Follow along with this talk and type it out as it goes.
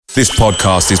This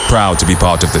podcast is proud to be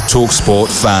part of the TalkSport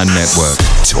Fan Network.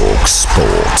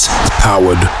 TalkSport.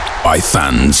 Powered by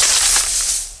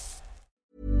fans.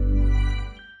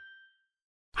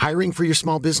 Hiring for your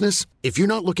small business? If you're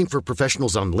not looking for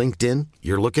professionals on LinkedIn,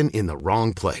 you're looking in the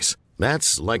wrong place.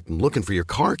 That's like looking for your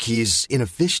car keys in a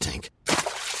fish tank.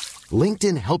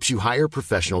 LinkedIn helps you hire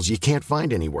professionals you can't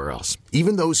find anywhere else,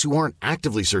 even those who aren't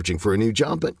actively searching for a new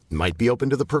job but might be open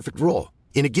to the perfect role.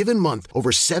 In a given month,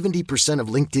 over 70% of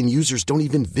LinkedIn users don't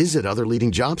even visit other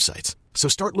leading job sites. So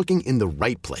start looking in the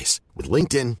right place. With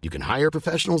LinkedIn, you can hire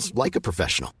professionals like a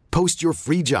professional. Post your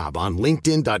free job on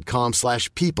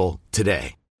linkedin.com/people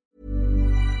today.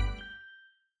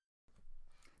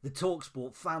 The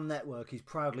TalkSport Fan Network is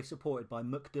proudly supported by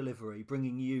McDelivery,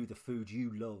 bringing you the food you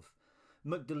love.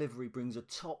 McDelivery brings a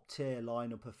top-tier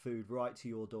lineup of food right to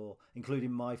your door,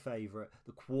 including my favourite,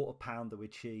 the quarter pounder with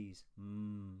cheese.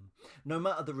 No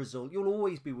matter the result, you'll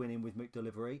always be winning with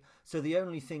McDelivery, so the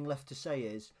only thing left to say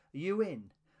is, are you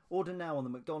in? Order now on the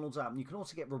McDonald's app, and you can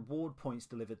also get reward points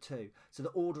delivered too, so that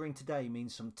ordering today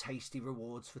means some tasty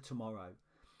rewards for tomorrow.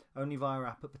 Only via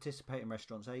app at participating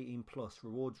restaurants. 18 plus.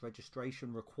 Rewards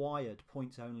registration required.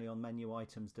 Points only on menu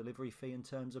items. Delivery fee and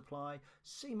terms apply.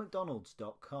 See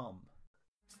mcdonalds.com.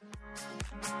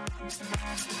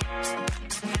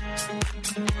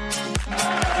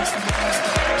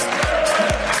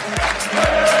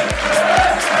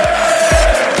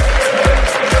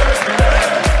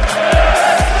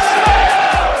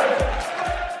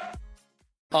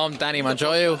 I'm Danny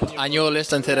Manjoyo, and you're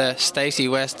listening to the Stacey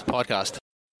West podcast.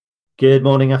 Good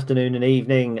morning, afternoon, and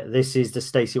evening. This is the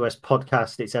Stacey West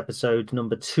podcast. It's episode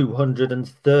number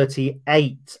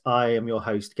 238. I am your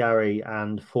host, Gary,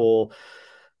 and for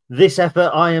this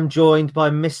effort, I am joined by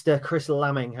Mr. Chris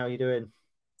Lamming. How are you doing?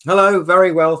 Hello,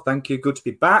 very well, thank you. Good to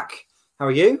be back. How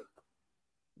are you?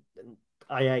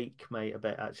 I ache, mate, a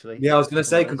bit, actually. Yeah, I was going to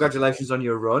say, congratulations on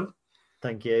your run.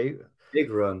 Thank you.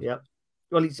 Big run. Yep.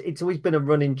 Well, it's always been a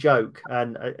running joke,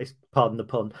 and pardon the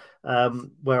pun,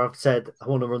 where I've said I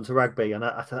want to run to rugby, and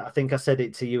I think I said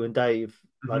it to you and Dave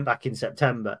like back in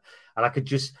September, and I could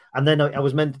just, and then I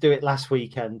was meant to do it last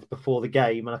weekend before the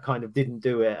game, and I kind of didn't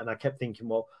do it, and I kept thinking,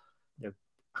 well, you know,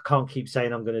 I can't keep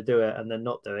saying I'm going to do it and then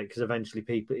not do it because eventually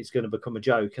it's going to become a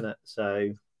joke, isn't it?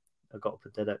 So I got up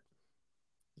and did it.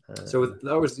 So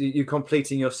that was you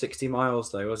completing your 60 miles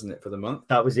though, wasn't it, for the month?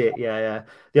 That was it, yeah.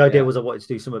 The idea was I wanted to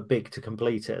do something big to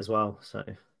complete it as well. So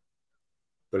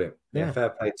brilliant. Yeah, fair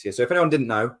play to you. So if anyone didn't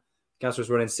know, Gaz was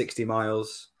running 60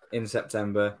 miles in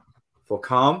September for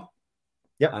Calm.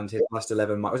 Yep. And his last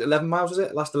 11 miles, was it 11 miles, was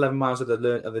it? Last 11 miles of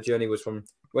the journey was from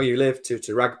where you live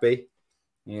to Rugby.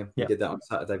 Yeah, he did that on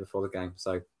Saturday before the game.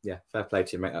 So yeah, fair play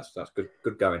to you, mate. That's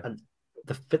good going. And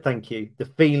thank you. The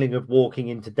feeling of walking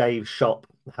into Dave's shop,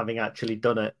 having actually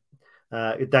done it.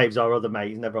 Dave's our other mate.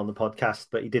 He's never on the podcast,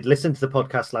 but he did listen to the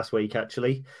podcast last week,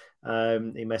 actually. He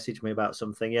messaged me about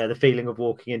something. Yeah, the feeling of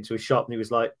walking into his shop and he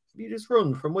was like, you just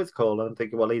run from Withcall. And I'm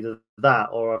thinking, well, either that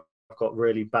or I've got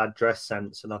really bad dress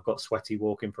sense and I've got sweaty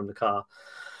walking from the car.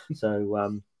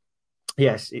 So,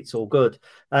 yes, it's all good.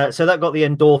 So that got the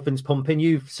endorphins pumping.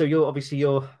 You're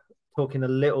talking a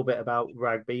little bit about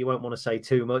rugby. You won't want to say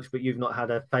too much, but you've not had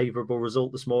a favourable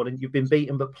result this morning. You've been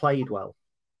beaten but played well.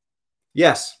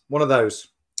 Yes, one of those.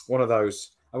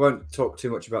 I won't talk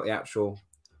too much about the actual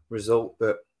result,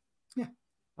 but yeah,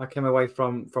 I came away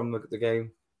from the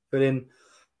game feeling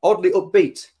oddly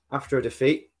upbeat after a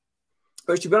defeat,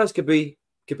 which to be honest could be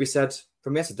said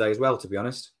from yesterday as well, to be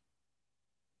honest.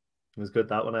 It was good,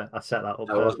 that one. I set that up.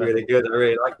 That was really good. I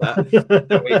really like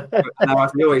that. Now,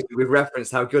 as we always do, we've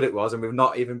referenced how good it was, and we've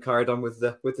not even carried on with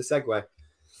the segue.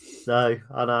 No,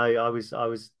 I know. I was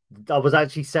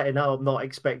actually setting up, not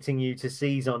expecting you to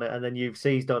seize on it, and then you've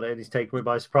seized on it, and it's taken me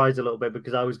by surprise a little bit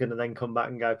because I was going to then come back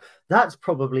and go, that's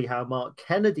probably how Mark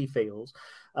Kennedy feels,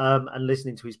 and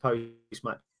listening to his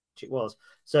post-match, it was.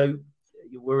 So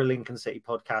we're a Lincoln City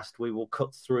podcast. We will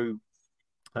cut through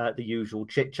the usual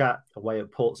chit-chat. Away at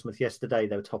Portsmouth yesterday,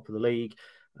 they were top of the league.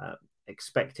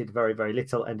 Expected very, very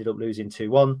little. Ended up losing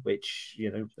 2-1, which,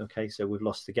 okay, so we've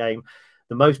lost the game.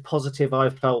 The most positive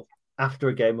I've felt after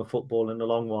a game of football in a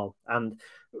long while. And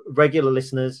regular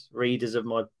listeners, readers of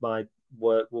my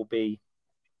work will be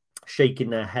shaking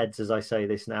their heads as I say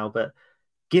this now. But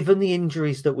given the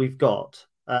injuries that we've got,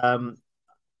 I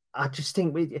just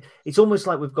think it's almost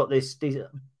like we've got this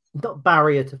not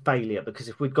barrier to failure, because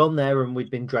if we'd gone there and we'd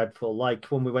been dreadful, like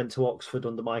when we went to Oxford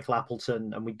under Michael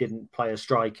Appleton and we didn't play a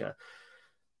striker,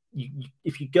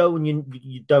 if you go and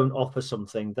you don't offer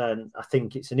something, then I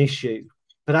think it's an issue.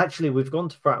 But actually, we've gone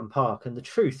to Fratton Park, and the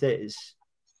truth is,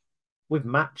 we've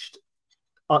matched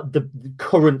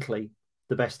currently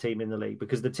the best team in the league,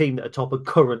 because the team that are top are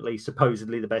currently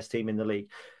supposedly the best team in the league,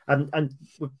 and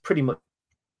we've pretty much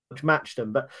matched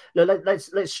them. But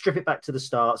let's strip it back to the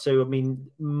start. So I mean,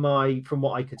 from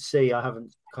what I could see, I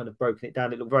haven't kind of broken it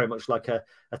down. It looked very much like a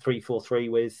 3-4-3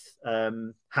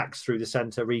 with Hacks through the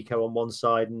centre, Rico on one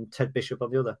side, and Ted Bishop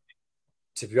on the other.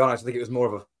 To be honest, I think it was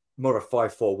more of a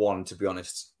 5-4-1. To be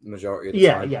honest, the majority of the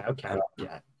time. Yeah, okay,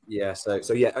 yeah. Yeah, so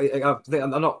yeah, I think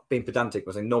I'm not being pedantic,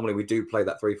 but I think normally we do play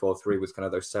that 3-4-3 with kind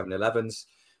of those 7-11s,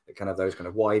 kind of those kind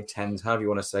of wide 10s, however you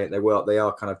want to say it. They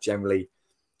are kind of generally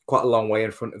quite a long way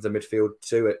in front of the midfield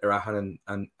too, at Arahan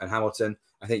and Hamilton.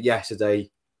 I think yesterday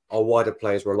our wider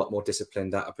players were a lot more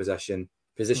disciplined out of possession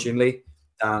positionally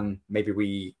than maybe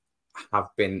we have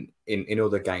been in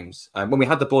other games. When we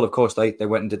had the ball, of course, they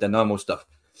went and did their normal stuff.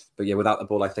 But yeah, without the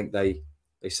ball, I think they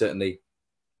certainly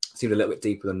seemed a little bit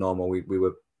deeper than normal. We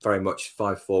were very much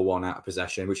 5-4-1 out of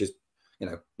possession, which is,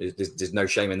 there's no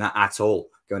shame in that at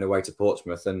all, going away to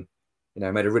Portsmouth, and,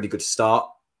 made a really good start.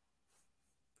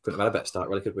 Couldn't have had a better start,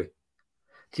 really, could we?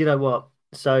 Do you know what?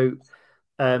 So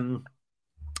I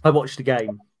watched the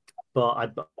game, but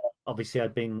I'd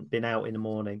been out in the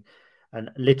morning,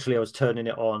 and literally I was turning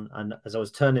it on. And as I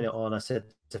was turning it on, I said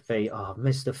to Fee, I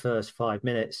missed the first 5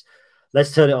 minutes.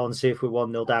 Let's turn it on and see if we're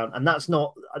 1-0 down. And that's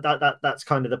not that's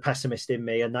kind of the pessimist in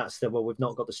me. And that's we've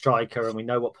not got the striker, and we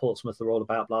know what Portsmouth are all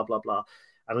about, blah, blah, blah.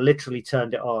 And I literally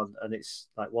turned it on, and it's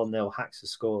like 1-0, Hacks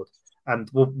has scored. And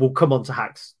we'll come on to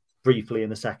Hacks briefly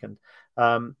in a second.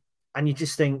 And you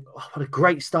just think, what a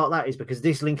great start that is, because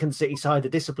this Lincoln City side are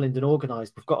disciplined and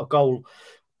organised. We've got a goal.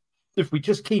 If we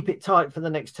just keep it tight for the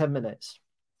next 10 minutes.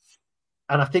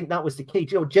 And I think that was the key.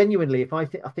 Genuinely, I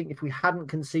think if we hadn't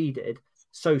conceded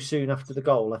so soon after the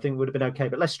goal, I think it would have been okay.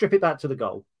 But let's strip it back to the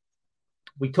goal.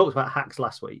 We talked about Hacks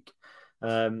last week.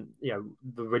 The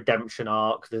redemption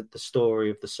arc, the story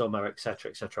of the summer,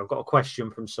 etc., etc. I've got a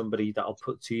question from somebody that I'll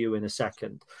put to you in a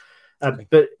second. Okay.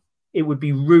 But it would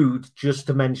be rude just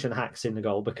to mention Hacks in the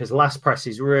goal, because last press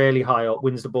is really high up,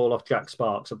 wins the ball off Jack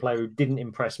Sparks, a player who didn't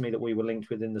impress me, that we were linked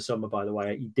with in the summer, by the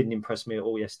way. He didn't impress me at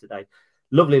all yesterday.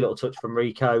 Lovely little touch from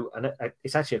Rico, and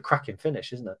it's actually a cracking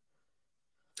finish, isn't it?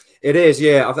 It is,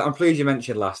 yeah. I'm pleased you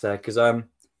mentioned last there, because I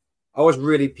was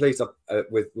really pleased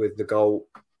with the goal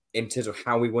in terms of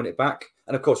how we won it back.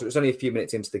 And of course, it was only a few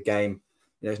minutes into the game.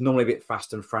 It's normally a bit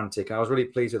fast and frantic. And I was really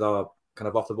pleased with our kind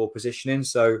of off the ball positioning.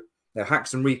 So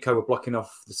Hacks and Rico were blocking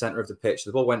off the centre of the pitch.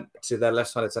 The ball went to their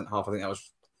left side of centre half. I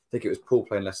think it was Paul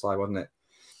playing left side, wasn't it?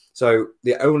 So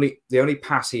the only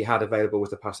pass he had available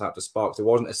was the pass out to Sparks. There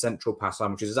wasn't a central pass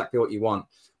line, which is exactly what you want.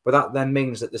 But that then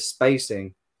means that the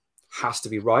spacing has to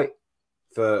be right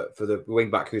for the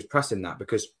wing back who's pressing that,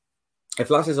 because if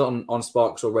Lass is on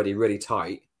Sparks already really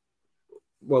tight,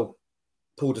 well,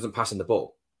 Paul doesn't pass in the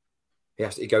ball.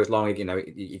 He goes long,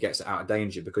 he gets it out of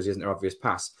danger because he isn't an obvious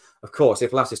pass. Of course,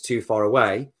 if Lass is too far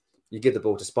away, you give the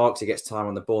ball to Sparks, he gets time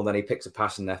on the ball, and then he picks a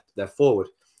pass and they're forward.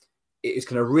 It's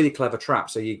kind of a really clever trap.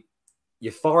 So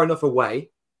you're far enough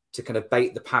away to kind of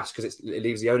bait the pass, because it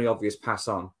leaves the only obvious pass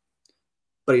on.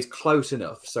 But he's close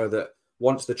enough so that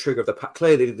once the trigger of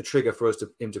clearly the trigger for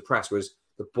him to press was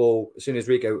the ball. As soon as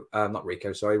Regan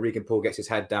Paul gets his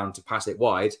head down to pass it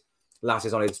wide, Lass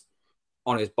is on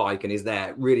his bike and is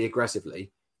there really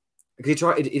aggressively. Because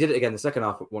he did it again the second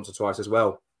half once or twice as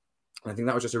well. And I think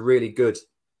that was just a really good,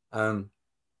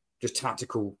 just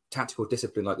tactical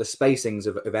discipline, like the spacings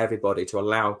of everybody to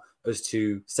allow us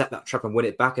to set that trap and win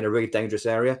it back in a really dangerous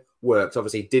area. Worked.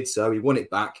 Obviously, he did so. He won it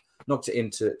back, knocked it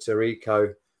into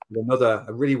Rico.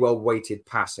 A really well-weighted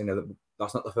pass.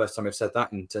 That's not the first time I've said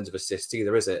that in terms of assists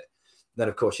either, is it? Then,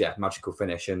 of course, magical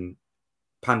finish and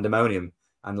pandemonium.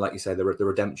 And like you say, the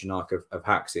redemption arc of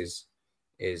Hacks is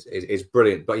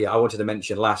brilliant. But yeah, I wanted to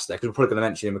mention last there, because we're probably going to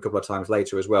mention him a couple of times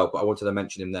later as well. But I wanted to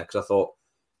mention him there because I thought,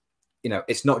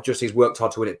 it's not just he's worked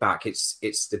hard to win it back. It's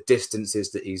the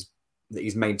distances that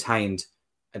he's maintained,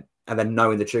 and then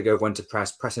knowing the trigger of when to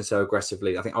pressing so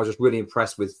aggressively. I think I was just really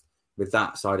impressed with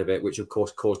that side of it, which of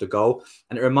course caused a goal.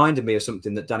 And it reminded me of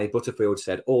something that Danny Butterfield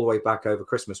said all the way back over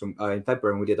Christmas in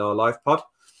February when we did our live pod.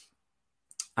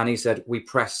 And he said, we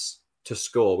press to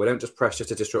score. We don't just press just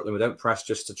to disrupt them. We don't press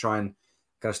just to try and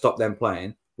kind of stop them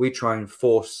playing. We try and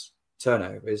force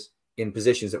turnovers in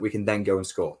positions that we can then go and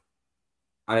score.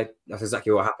 And that's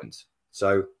exactly what happened.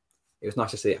 So it was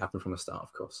nice to see it happen from the start,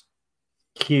 of course.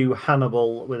 Cue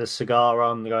Hannibal with a cigar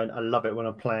on, going, I love it when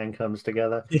a plan comes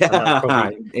together. Yeah,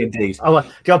 indeed. Oh,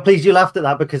 God, please, you laughed at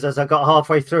that, because as I got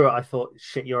halfway through it, I thought,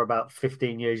 shit, you're about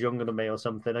 15 years younger than me or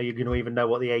something. Are you going to even know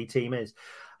what the A team is?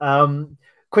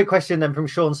 Quick question then from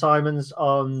Sean Simons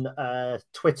on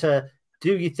Twitter.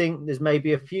 do you think there's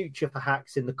maybe a future for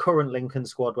Hacks in the current Lincoln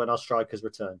squad when our strikers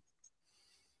return?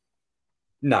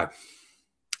 No.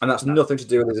 And that's nothing to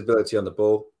do with his ability on the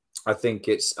ball. I think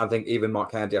even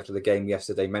Mark Handy after the game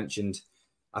yesterday mentioned,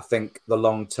 I think the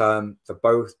long term for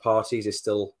both parties is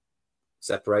still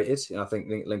separated. And I think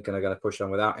Lincoln are going to push on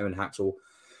without him, and Hacks will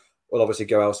obviously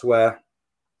go elsewhere.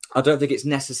 I don't think it's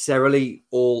necessarily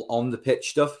all on the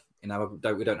pitch stuff. We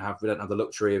don't have the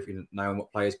luxury of knowing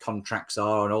what players' contracts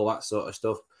are and all that sort of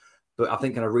stuff. But I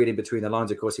think kind of reading between the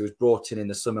lines, of course, he was brought in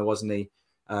the summer, wasn't he,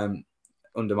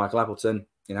 under Michael Appleton,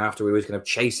 after we was kind of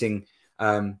chasing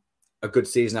a good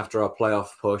season after our playoff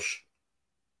push.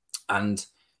 And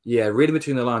yeah, reading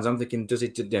between the lines, I'm thinking, does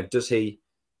he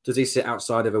sit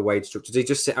outside of a wage structure? Does he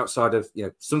just sit outside of,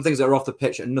 some things that are off the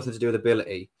pitch and nothing to do with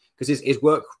ability? Because his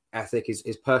work ethic,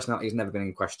 his personality has never been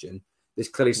in question. There's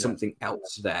clearly something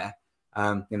else there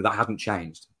that hasn't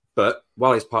changed. But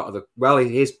while he is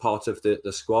part of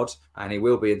the squad, and he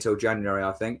will be until January,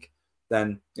 I think,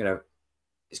 then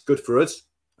it's good for us,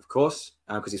 of course,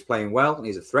 because he's playing well and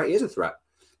he's a threat. He is a threat,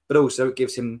 but also it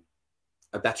gives him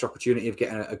a better opportunity of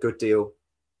getting a good deal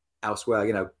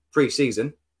elsewhere.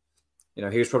 Pre-season,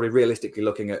 he was probably realistically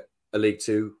looking at a League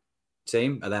Two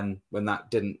team, and then when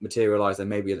that didn't materialise, then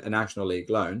maybe a National League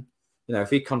loan. If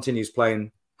he continues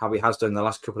playing how he has done in the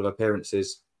last couple of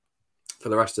appearances for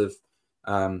the rest of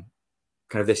kind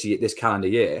of this calendar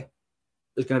year,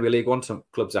 there's going to be League One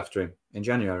clubs after him in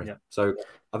January. Yeah. So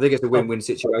I think it's a win-win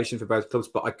situation for both clubs,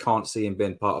 but I can't see him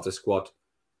being part of the squad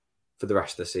for the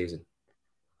rest of the season.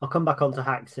 I'll come back on to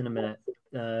Hacks in a minute,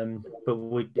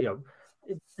 but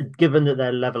given that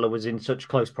their leveller was in such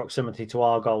close proximity to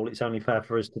our goal, it's only fair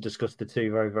for us to discuss the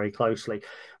two very, very closely.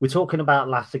 We're talking about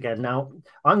Lass again. Now,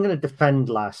 I'm going to defend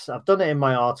Lass. I've done it in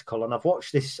my article, and I've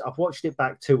watched it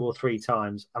back 2 or 3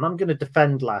 times, and I'm going to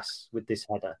defend Lass with this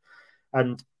header.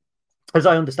 And as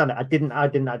I understand it, I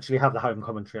didn't actually have the home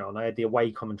commentary on. I had the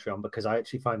away commentary on because I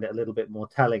actually find it a little bit more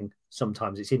telling.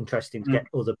 Sometimes it's interesting to get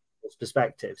other people's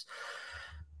perspectives.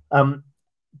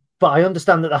 But I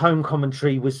understand that the home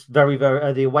commentary was very,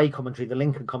 very, the away commentary, the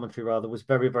Lincoln commentary rather, was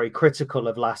very, very critical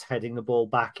of Lass heading the ball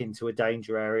back into a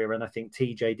danger area. And I think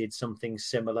TJ did something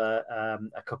similar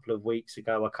a couple of weeks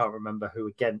ago. I can't remember who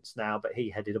against now, but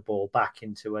he headed a ball back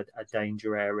into a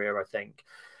danger area, I think.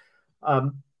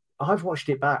 I've watched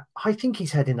it back. I think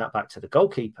he's heading that back to the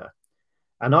goalkeeper.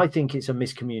 And I think it's a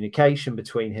miscommunication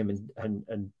between him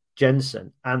and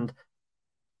Jensen. And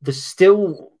there's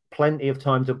still plenty of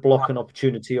time to block an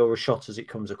opportunity or a shot as it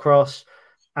comes across.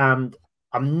 And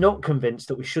I'm not convinced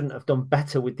that we shouldn't have done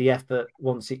better with the effort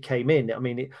once it came in. I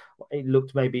mean, it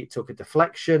looked maybe it took a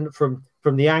deflection from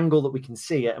the angle that we can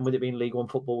see it. And with it being League One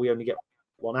football, we only get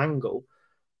one angle.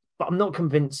 But I'm not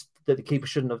convinced that the keeper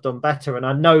shouldn't have done better. And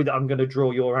I know that I'm going to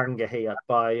draw your anger here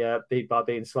by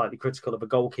being slightly critical of a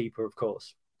goalkeeper, of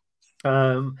course.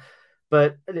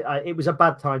 But it was a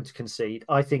bad time to concede.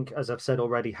 I think, as I've said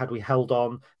already, had we held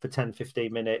on for 10,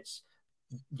 15 minutes,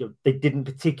 they didn't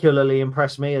particularly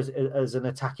impress me as an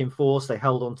attacking force. They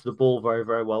held on to the ball very,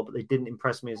 very well, but they didn't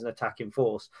impress me as an attacking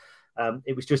force.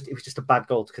 It was just a bad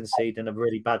goal to concede and a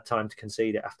really bad time to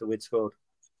concede it after we'd scored.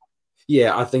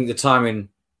 Yeah, I think the timing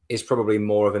is probably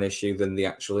more of an issue than the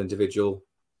actual individual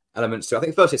elements. So I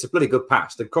think first it's a bloody good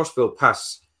pass. The crossfield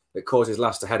pass that causes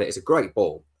Lass to head it is a great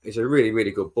ball. It's a really,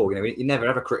 really good ball. You never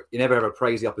ever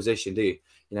praise the opposition, do you?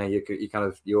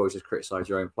 You always just criticise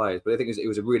your own players. But I think it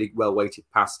was a really well weighted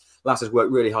pass. Lass has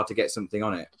worked really hard to get something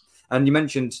on it. And you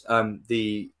mentioned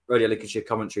the Radio Lincolnshire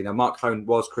commentary. Now, Mark Hone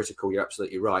was critical. You're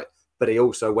absolutely right. But he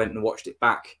also went and watched it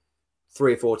back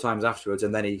 3 or 4 times afterwards,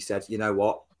 and then he said, "You know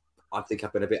what? I think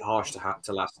I've been a bit harsh to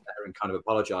Lass there," and kind of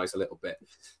apologised a little bit.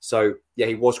 So yeah,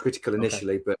 he was critical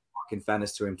initially, but in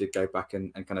fairness to him, did go back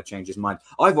and kind of change his mind.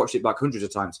 I've watched it back hundreds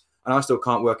of times, and I still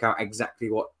can't work out exactly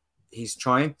what he's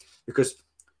trying, because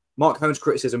Mark Hone's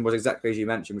criticism was exactly as you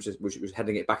mentioned, which was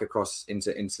heading it back across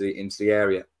into the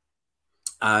area.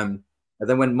 And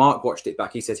then when Mark watched it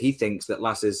back, he said he thinks that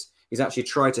he's actually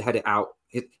tried to head it out.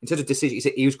 In terms of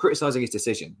decision, he was criticising his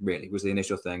decision, really, was the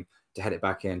initial thing, to head it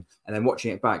back in. And then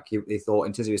watching it back, he thought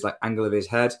in terms of his angle of his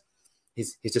head,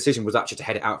 his decision was actually to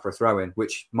head it out for a throw-in,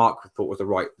 which Mark thought was the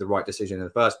right decision in the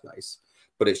first place.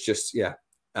 But it's just, so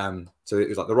it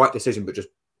was the right decision, but just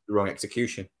the wrong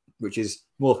execution, which is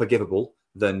more forgivable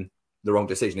than the wrong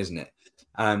decision, isn't it?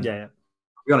 Yeah. To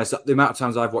be honest, the amount of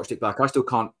times I've watched it back, I still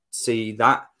can't see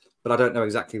that, but I don't know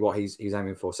exactly what he's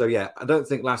aiming for. So yeah, I don't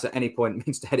think Lass at any point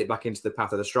means to head it back into the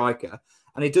path of the striker.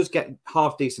 And he does get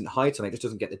half decent height on it, just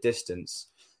doesn't get the distance.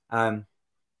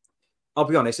 I'll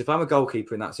be honest, if I'm a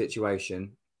goalkeeper in that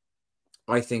situation,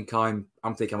 I think I'm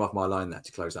off my line there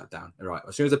to close that down. All right,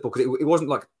 as soon as the ball, because it wasn't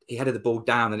like he headed the ball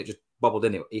down and it just bobbled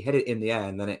in. He headed it in the air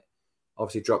and then it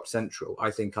obviously dropped central.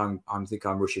 I think I'm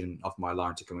rushing off my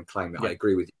line to come and claim it. Yeah. I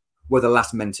agree with you, whether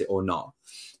Lass meant it or not.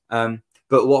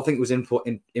 But what I think was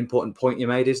important point you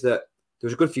made is that there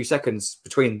was a good few seconds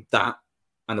between that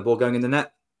and the ball going in the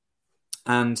net.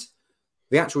 And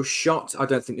the actual shot, I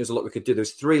don't think there's a lot we could do.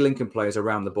 There's 3 Lincoln players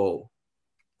around the ball,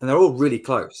 and they're all really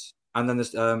close. And then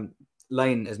there's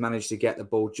Lane has managed to get the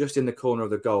ball just in the corner of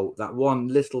the goal, that one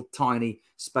little tiny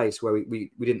space where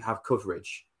we didn't have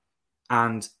coverage.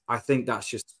 And I think that's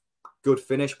just good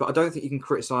finish. But I don't think you can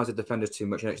criticise the defenders too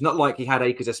much. It's not like he had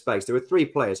acres of space. There were 3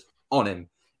 players on him.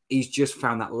 He's just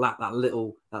found that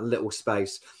little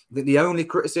space. I think the only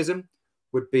criticism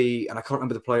would be, and I can't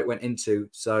remember the player it went into,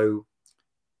 so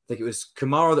I think it was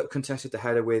Kamara that contested the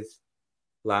header with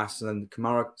Lass, and then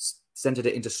Kamara centred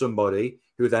it into somebody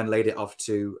who then laid it off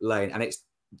to Lane, and it's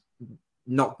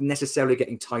not necessarily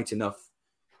getting tight enough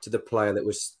to the player that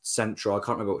was central. I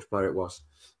can't remember which player it was.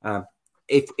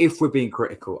 If we're being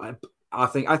critical, I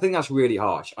think that's really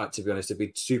harsh. To be honest, to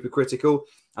be super critical,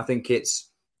 I think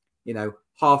it's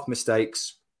half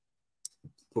mistakes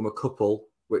from a couple,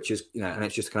 which is and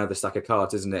it's just kind of the stack of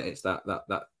cards, isn't it? It's that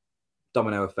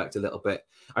domino effect a little bit.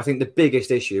 I think the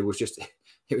biggest issue was just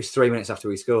it was 3 minutes after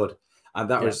we scored. And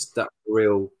that was that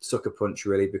real sucker punch,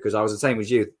 really, because I was the same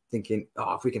as you, thinking,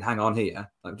 if we can hang on here,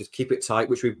 like just keep it tight,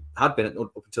 which we had been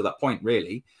up until that point,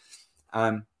 really.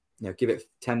 Give it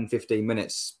 10, 15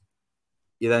 minutes.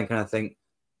 You then kind of think,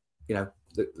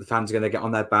 the fans are going to get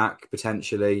on their back,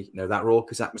 potentially. That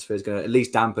raucous atmosphere is going to at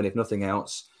least dampen, if nothing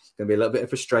else. It's going to be a little bit of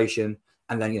frustration.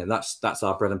 And then, that's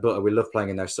our bread and butter. We love playing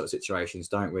in those sort of situations,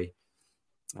 don't we?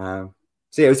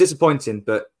 So, it was disappointing,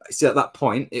 but still at that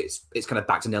point, it's kind of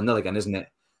back to 0-0 again, isn't it?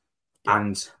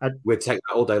 And we'd take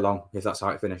that all day long if that's how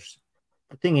it finished.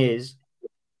 The thing is,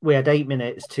 we had 8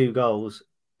 minutes, 2 goals,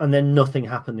 and then nothing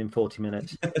happened in 40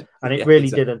 minutes. And it really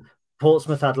didn't.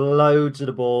 Portsmouth had loads of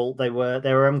the ball. They were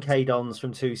MK Dons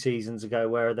from 2 seasons ago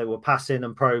where they were passing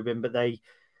and probing, but they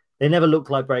never looked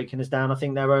like breaking us down. I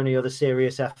think their only other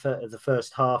serious effort of the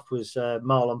first half was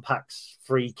Marlon Pack's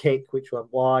free kick, which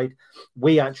went wide.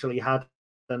 We actually had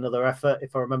another effort,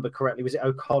 if I remember correctly. Was it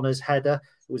O'Connor's header?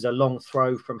 It was a long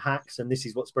throw from Hacks, and this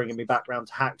is what's bringing me back round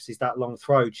to Hacks, is that long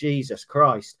throw. Jesus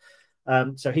Christ.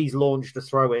 So he's launched a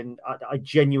throw in. I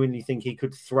genuinely think he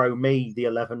could throw me the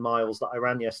 11 miles that I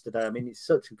ran yesterday. I mean, it's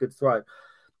such a good throw.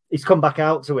 He's come back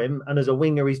out to him, and as a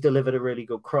winger, he's delivered a really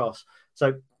good cross.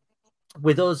 So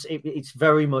with us, it's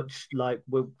very much like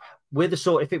we're the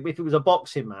sort, if it was a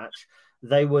boxing match,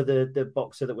 they were the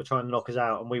boxer that were trying to knock us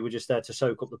out, and we were just there to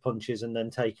soak up the punches and then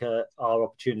take our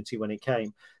opportunity when it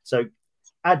came. So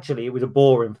actually, it was a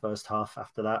boring first half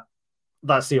after that.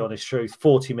 That's the honest truth.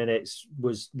 40 minutes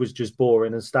was just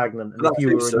boring and stagnant. And let's be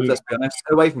honest,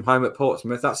 away from home at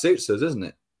Portsmouth, that suits us, doesn't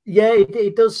it? Yeah,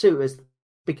 it does suit us,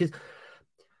 because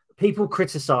people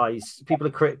criticise. People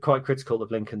are quite critical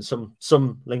of Lincoln. Some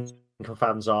Lincoln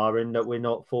fans are, in that we're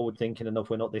not forward thinking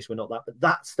enough. We're not this. We're not that. But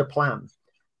that's the plan.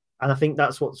 And I think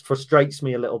that's what frustrates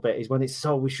me a little bit, is when it's,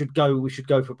 we should go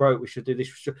for broke, we should do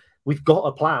this. We've got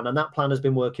a plan, and that plan has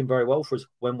been working very well for us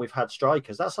when we've had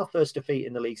strikers. That's our first defeat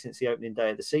in the league since the opening day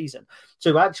of the season.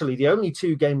 So actually, the only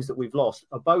 2 games that we've lost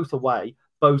are both away,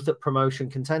 both at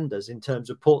promotion contenders, in terms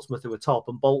of Portsmouth, who were top,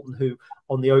 and Bolton, who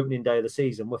on the opening day of the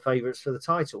season were favourites for the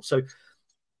title. So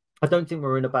I don't think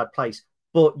we're in a bad place,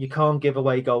 but you can't give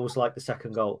away goals like the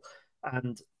second goal.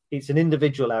 And it's an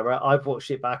individual error. I've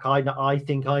watched it back. I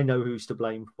think I know who's to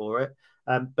blame for it.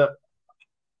 But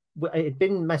it had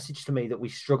been messaged to me that we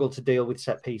struggle to deal with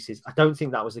set pieces. I don't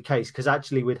think that was the case, because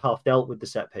actually we'd half dealt with the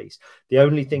set piece. The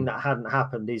only thing that hadn't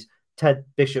happened is Ted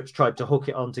Bishop's tried to hook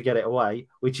it on to get it away,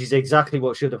 which is exactly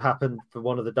what should have happened for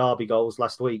one of the Derby goals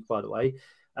last week, by the way.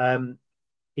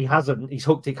 He hasn't. He's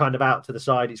hooked it kind of out to the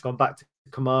side. It's gone back to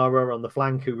Kamara on the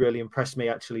flank, who really impressed me,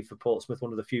 actually, for Portsmouth.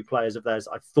 One of the few players of theirs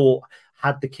I thought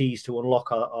had the keys to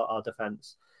unlock our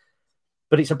defence.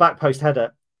 But it's a back post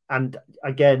header. And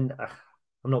again,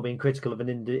 I'm not being critical of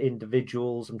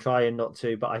individuals. I'm trying not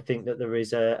to. But I think that there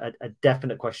is a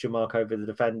definite question mark over the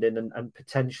defending, and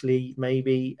potentially,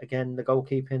 maybe, again, the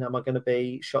goalkeeping. Am I going to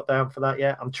be shot down for that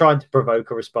yet? I'm trying to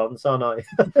provoke a response, aren't I?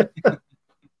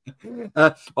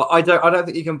 Well, I don't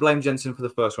think you can blame Jensen for the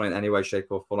first one in any way, shape,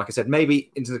 or form. Like I said,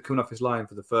 maybe into the coming off his line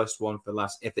for the first one, for the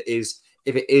last, if it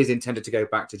is intended to go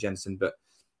back to Jensen. But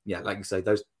yeah, like you say,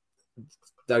 those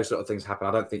sort of things happen.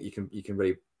 I don't think you can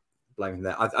really blame him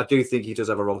there. I do think he does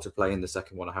have a role to play in the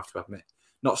second one, I have to admit.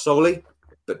 Not solely,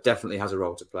 but definitely has a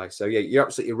role to play. So yeah, you're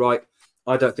absolutely right.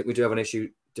 I don't think we do have an issue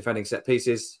defending set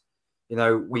pieces.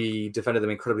 We defended them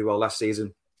incredibly well last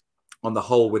season. On the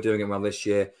whole, we're doing it well this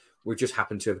year. We've just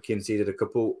happened to have conceded a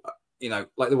couple,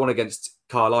 like the one against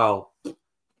Carlisle.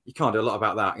 You can't do a lot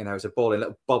about that. It's a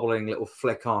little bobbling, little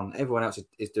flick on. Everyone else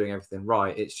is doing everything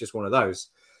right. It's just one of those.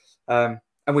 And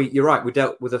you're right. We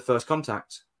dealt with the first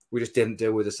contact. We just didn't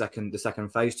deal with the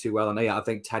second phase too well. And I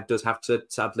think Ted does have to,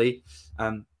 sadly,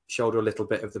 shoulder a little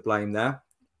bit of the blame there,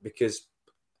 because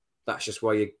that's just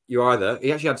where you either,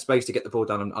 he actually had space to get the ball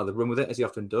down and either run with it, as he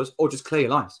often does, or just clear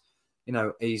lines.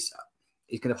 He's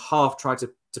kind of half tried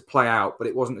to play out, but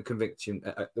it wasn't a conviction.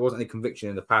 There wasn't any conviction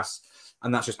in the pass,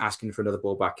 and that's just asking for another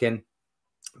ball back in.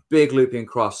 Big looping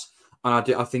cross, and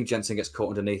I think Jensen gets caught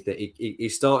underneath it. He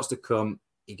starts to come,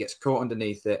 he gets caught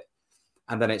underneath it,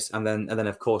 and then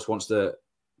of course once the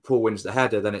Paul wins the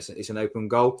header, then it's an open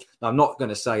goal. Now, I'm not going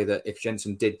to say that if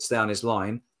Jensen did stay on his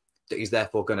line, that he's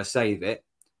therefore going to save it,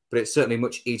 but it's certainly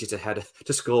much easier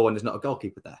to score when there's not a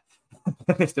goalkeeper there.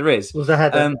 If there is, was the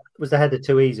header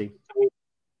too easy?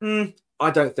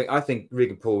 I don't think. I think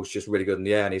Regan Paul's just really good in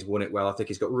the air, and he's won it well. I think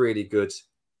he's got a really good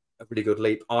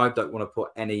leap. I don't want to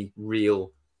put any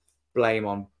real blame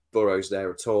on Burrows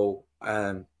there at all.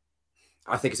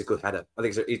 I think it's a good header. I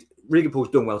think Regan Paul's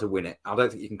done well to win it. I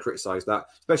don't think you can criticise that,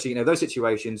 especially those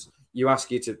situations. You ask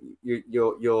your team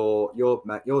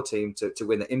to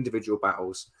win the individual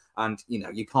battles, and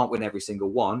you can't win every single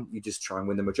one. You just try and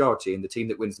win the majority, and the team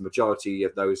that wins the majority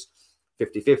of those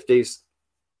 50-50s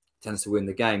tends to win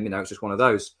the game. It's just one of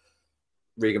those.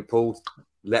 Regan Paul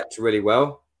leapt really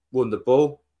well, won the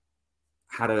ball,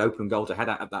 had an open goal to head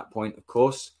at that point, of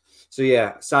course. So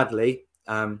yeah, sadly.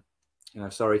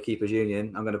 Sorry, Keepers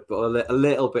Union. I'm going to put a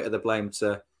little bit of the blame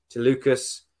to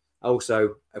Lucas.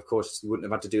 Also, of course, we wouldn't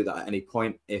have had to do that at any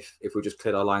point if we just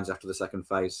cleared our lines after the second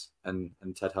phase and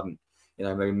Ted hadn't,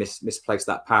 maybe misplaced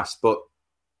that pass. But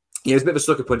it was a bit of a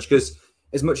sucker punch, because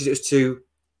as much as it was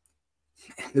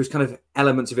there was kind of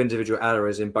elements of individual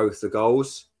errors in both the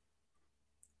goals.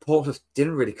 Portsmouth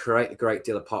didn't really create a great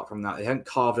deal apart from that. They hadn't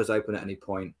carved us open at any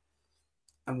point,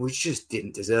 and we just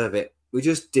didn't deserve it. We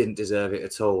just didn't deserve it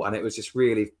at all. And it was just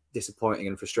really disappointing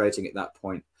and frustrating at that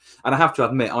point. And I have to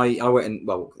admit, I went in,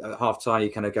 at half time,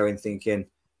 you kind of go in thinking,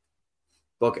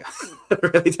 bugger,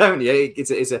 really, don't you? It's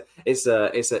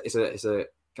a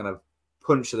kind of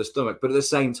punch to the stomach. But at the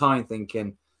same time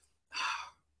thinking,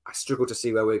 I struggle to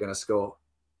see where we're going to score,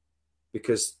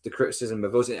 because the criticism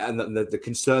of us and the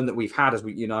concern that we've had, as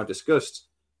you and I have discussed,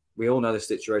 we all know the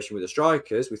situation with the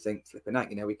strikers. We think, flipping out,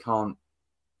 we can't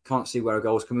see where a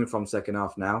goal's coming from second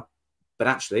half now. But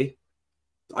actually,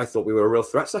 I thought we were a real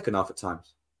threat second half at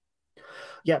times.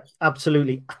 Yeah,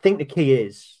 absolutely. I think the key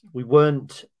is we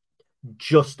weren't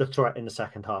just a threat in the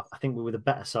second half. I think we were the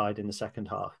better side in the second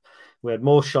half. We had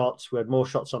more shots. We had more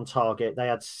shots on target. They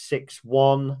had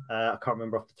 6-1. I can't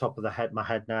remember off the top of my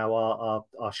head now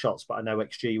our shots, but I know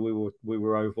XG we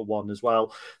were over 1 as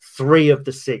well. 3 of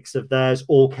the 6 of theirs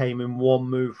all came in one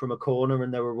move from a corner,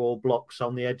 and they were all blocks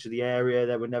on the edge of the area.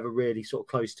 They were never really sort of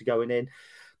close to going in.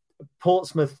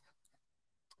 Portsmouth.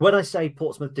 When I say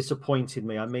Portsmouth disappointed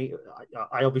me, I mean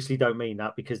I obviously don't mean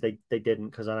that, because they didn't,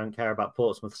 because I don't care about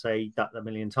Portsmouth, say that a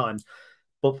million times.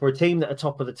 But for a team that are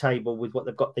top of the table with what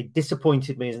they've got, they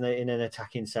disappointed me in an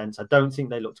attacking sense. I don't think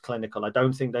they looked clinical. I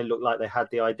don't think they looked like they had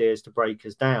the ideas to break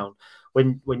us down.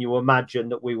 When you imagine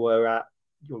that we're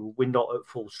not at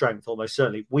full strength, almost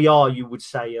certainly. We are, you would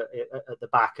say, at the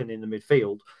back and in the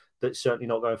midfield. That's certainly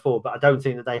not going forward. But I don't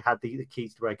think that they had the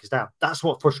keys to break us down. That's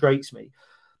what frustrates me,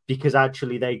 because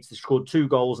actually they scored 2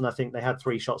 goals, and I think they had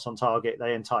 3 shots on target the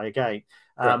entire game.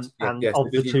 Of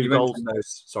the 2 goals,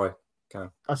 sorry. Okay.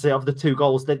 I say of the 2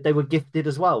 goals, they were gifted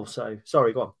as well. So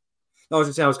sorry, go on. No,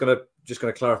 I was going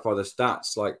to clarify the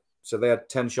stats. So they had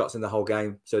 10 shots in the whole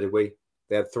game. So did we.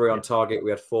 They had 3 on target. We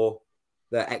had 4.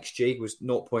 Their XG was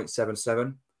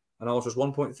 0.77, and ours was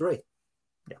 1.3.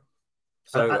 Yeah.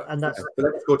 So and that's but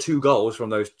they scored 2 goals from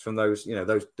those.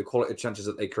 The quality of chances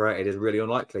that they created is really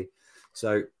unlikely.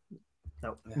 So.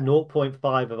 Now,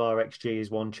 0.5 of our XG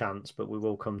is 1 chance, but we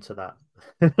will come to that.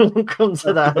 We'll come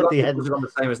to that at the end. It's on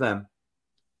the same as them.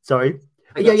 Sorry.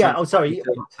 Yeah. Oh, sorry.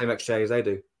 Same XG as they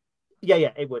do. Yeah,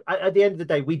 it would. At the end of the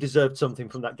day, we deserved something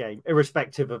from that game,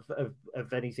 irrespective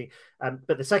of anything.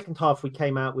 But the second half, we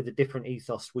came out with a different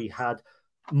ethos. We had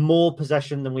more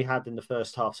possession than we had in the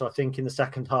first half. So I think in the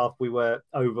second half, we were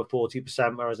over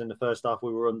 40%, whereas in the first half,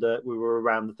 we were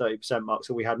around the 30% mark.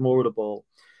 So we had more of the ball.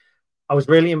 I was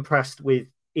really impressed with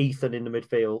Ethan in the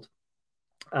midfield,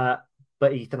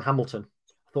 but Ethan Hamilton.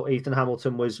 I thought Ethan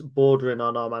Hamilton was bordering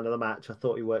on our man of the match. I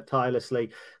thought he worked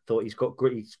tirelessly. Thought he's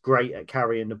great at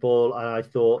carrying the ball. And I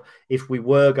thought if we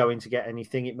were going to get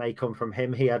anything, it may come from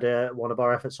him. He had one of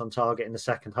our efforts on target in the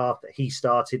second half that he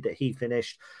started, that he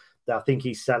finished. That I think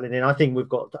he's settling in. I think we've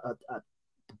got a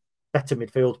better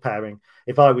midfield pairing.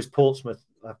 If I was a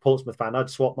Portsmouth fan, I'd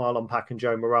swap Marlon Pack and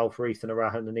Joe Morrell for Ethan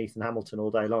Arahan and Ethan Hamilton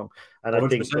all day long. And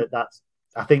 100%.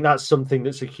 I think that's something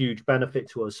that's a huge benefit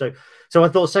to us. So I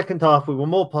thought second half we were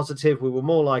more positive, we were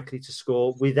more likely to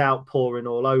score without pouring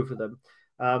all over them.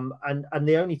 And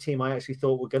the only team I actually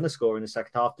thought were going to score in the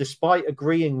second half, despite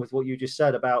agreeing with what you just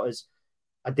said about us,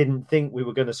 I didn't think we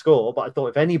were going to score, but I thought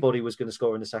if anybody was going to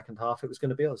score in the second half, it was going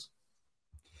to be us.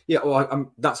 Yeah,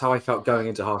 well, that's how I felt going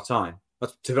into half time.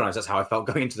 To be honest, that's how I felt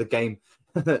going into the game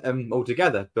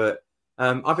altogether. But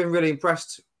I've been really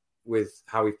impressed with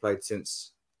how we've played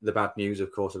since the bad news,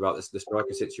 of course, about the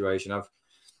striker situation.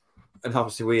 And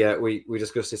obviously we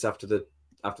discussed this after the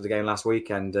game last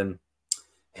weekend, and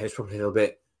it was probably a little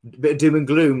bit of doom and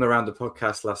gloom around the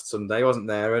podcast last Sunday, wasn't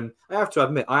there? And I have to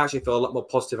admit, I actually feel a lot more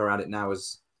positive around it now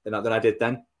than I did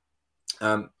then.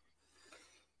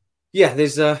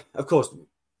 There's of course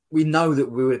we know that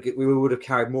we would have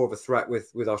carried more of a threat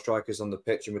with our strikers on the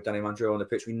pitch and with Danny Mandroiu on the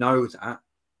pitch. We know that,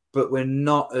 but we're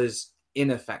not as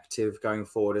ineffective going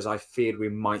forward as I feared we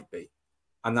might be,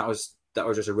 and that was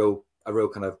just a real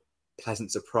kind of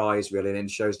pleasant surprise, really, and it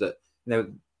shows that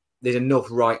there's enough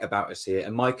right about us here.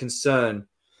 And my concern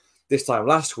this time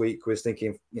last week was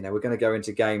thinking, we're going to go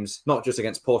into games not just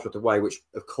against Portsmouth away, which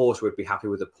of course we'd be happy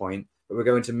with a point, but we're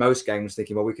going to most games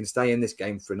thinking, well, we can stay in this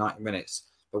game for 90 minutes,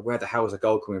 but where the hell is a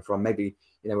goal coming from? Maybe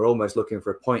we're almost looking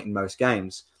for a point in most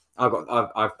games.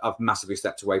 I've massively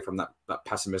stepped away from that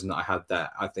pessimism that I had there.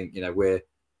 I think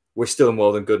we're still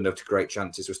more than good enough to create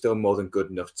chances. We're still more than good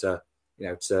enough to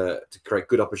create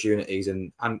good opportunities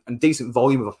and decent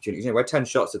volume of opportunities. We had 10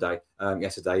 shots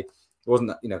yesterday. It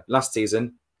wasn't that, last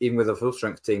season, even with a full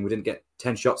strength team, we didn't get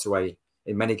 10 shots away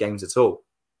in many games at all.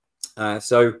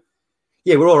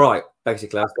 We're all right.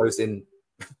 Basically, I suppose in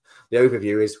the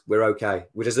overview is we're okay.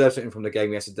 We deserved something from the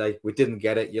game yesterday. We didn't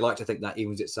get it. You like to think that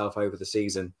evens itself over the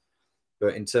season.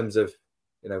 But in terms of,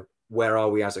 where are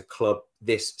we as a club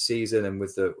this season and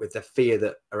with the fear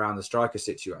that around the striker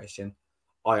situation,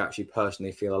 I actually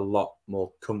personally feel a lot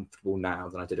more comfortable now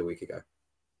than I did a week ago.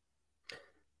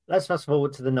 Let's fast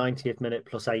forward to the 90th minute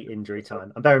plus 8 injury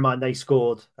time. And bear in mind, they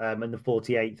scored in the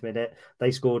 48th minute.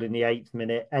 They scored in the 8th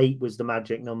minute. 8 was the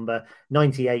magic number.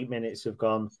 98 minutes have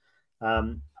gone.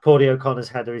 Cordy O'Connor's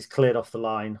header is cleared off the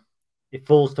line. It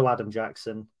falls to Adam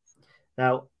Jackson.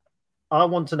 Now, I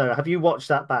want to know, have you watched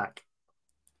that back?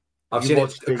 I've seen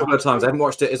it a couple of times. I haven't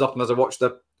watched it as often as I watched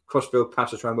the crossfield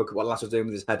pass to try and work out what Lass was doing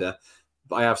with his header,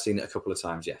 but I have seen it a couple of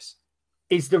times, yes.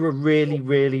 Is there a really,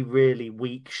 really, really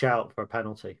weak shout for a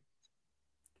penalty?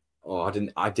 Oh,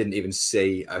 I didn't even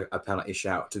see a penalty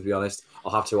shout, to be honest.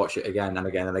 I'll have to watch it again and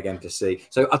again and again to see.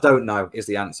 So I don't know is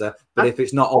the answer. But if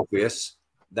it's not obvious,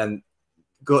 then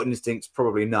gut instinct's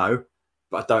probably no.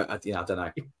 But I don't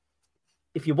know.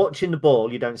 If you're watching the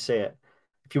ball, you don't see it.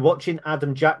 If you're watching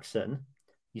Adam Jackson,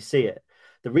 you see it.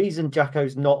 The reason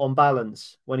Jacko's not on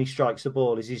balance when he strikes the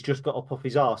ball is he's just got up off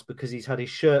his arse because he's had his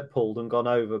shirt pulled and gone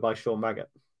over by Sean Maggott.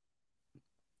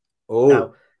 Oh.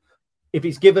 Now, if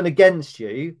it's given against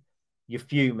you, you're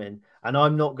fuming. And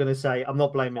I'm not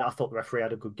blaming. I thought the referee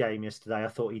had a good game yesterday. I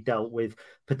thought he dealt with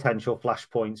potential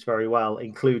flashpoints very well,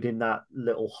 including that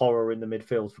little horror in the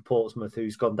midfield for Portsmouth,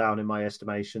 who's gone down in my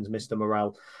estimations, Mr.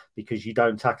 Morrell, because you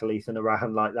don't tackle Ethan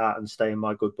Arahan like that and stay in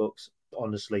my good books.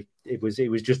 Honestly, it was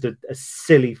just a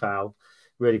silly foul,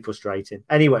 really frustrating.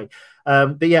 Anyway,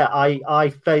 but yeah, I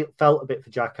felt a bit for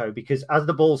Jacko because as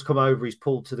the ball's come over, he's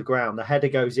pulled to the ground. The header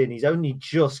goes in. He's only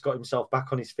just got himself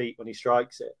back on his feet when he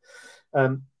strikes it.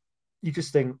 You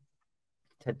just think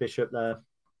Ted Bishop there,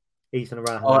 Ethan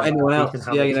Arahan, or anyone else.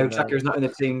 Hamilton, Jacko's not in the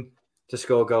team to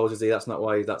score goals, is he? That's not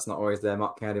why he's there.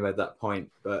 Mark Kennedy made that point,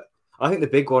 but I think the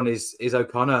big one is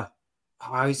O'Connor.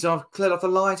 Oh, he's cleared off the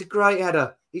line. It's a great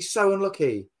header. He's so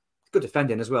unlucky. Good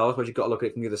defending as well. I suppose you've got to look at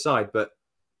it from the other side. But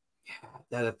yeah,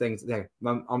 they're the things.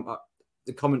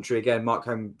 The commentary again, Mark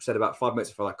Holm said about 5 minutes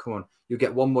before, like, come on, you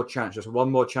get one more chance. Just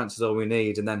one more chance is all we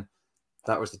need. And then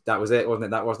that was it, wasn't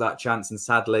it? That was that chance. And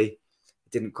sadly,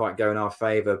 it didn't quite go in our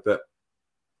favour. But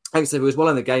like I said, we was well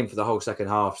in the game for the whole second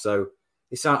half. So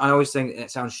I always think it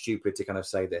sounds stupid to kind of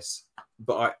say this,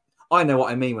 but I know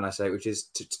what I mean when I say it, which is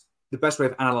the best way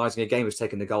of analysing a game is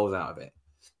taking the goals out of it.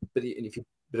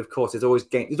 But of course, there's always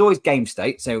game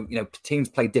state. So teams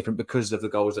play different because of the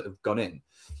goals that have gone in.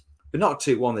 But not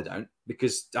 2-1, they don't,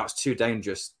 because that's too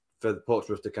dangerous for the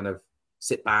Portsmouth to kind of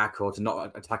sit back or to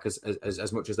not attack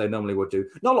as much as they normally would do.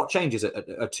 Not a lot changes at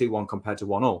 2-1 compared to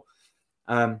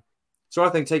 1-1. So I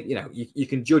think you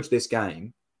can judge this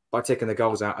game by taking the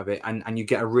goals out of it, and you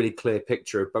get a really clear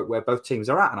picture of where both teams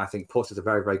are at. And I think Portsmouth are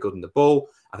very, very good on the ball.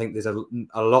 I think there's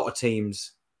a lot of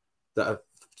teams that are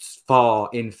far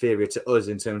inferior to us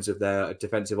in terms of their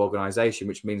defensive organisation,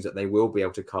 which means that they will be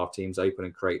able to carve teams open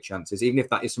and create chances, even if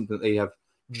that is something that they have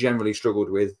generally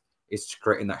struggled with, is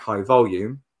creating that high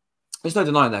volume. There's no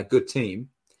denying they're a good team,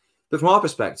 but from our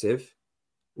perspective,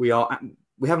 we haven't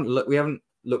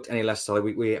looked any less solid.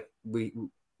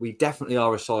 We definitely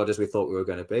are as solid as we thought we were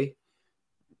going to be.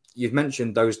 You've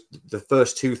mentioned the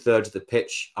first 2/3 of the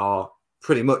pitch are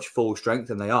pretty much full strength,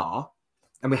 and they are.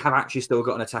 And we have actually still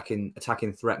got an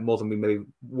attacking threat more than we maybe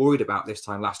worried about this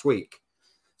time last week.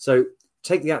 So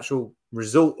take the actual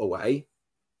result away.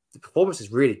 The performance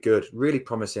is really good, really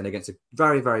promising against a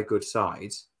very, very good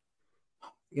side.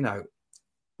 We're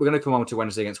going to come on to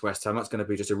Wednesday against West Ham. That's going to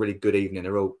be just a really good evening,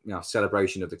 a real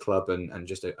celebration of the club and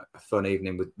just a fun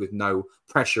evening with no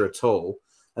pressure at all.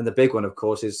 And the big one, of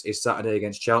course, is Saturday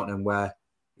against Cheltenham, where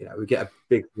we get a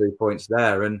big 3 points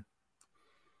there. And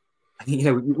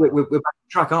we're back on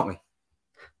track, aren't we?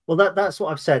 Well, that's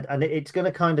what I've said, and it's going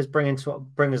to kind of bring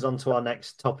us on to our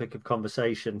next topic of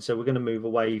conversation. So we're going to move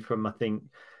away from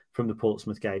the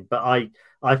Portsmouth game, but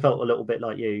I felt a little bit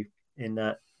like you in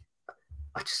that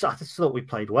I just thought we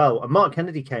played well. And Mark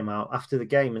Kennedy came out after the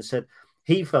game and said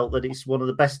he felt that it's one of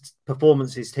the best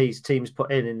performances his team's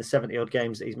put in the 70-odd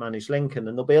games that he's managed Lincoln.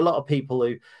 And there'll be a lot of people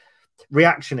who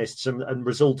reactionists and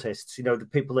resultists, the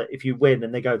people that if you win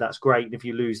and they go, that's great, and if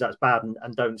you lose, that's bad,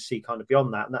 and don't see kind of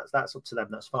beyond that. And that's up to them.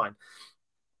 That's fine.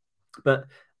 But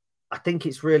I think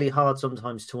it's really hard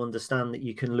sometimes to understand that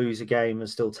you can lose a game and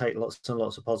still take lots and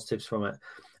lots of positives from it.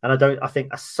 And I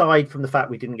think aside from the fact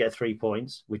we didn't get 3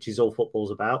 points, which is all football's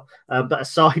about, but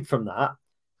aside from that,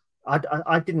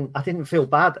 I didn't feel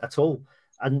bad at all.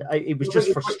 And it was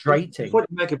just frustrating. What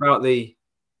you make about the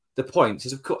points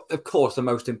is, of course, the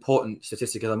most important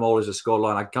statistic of them all is a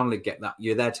scoreline. I can only get that.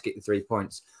 You're there to get the 3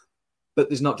 points. But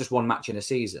there's not just one match in a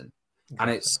season.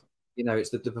 Exactly. And it's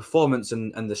the performance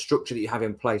and the structure that you have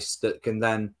in place that can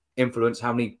then influence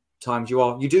how many times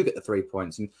you do get the 3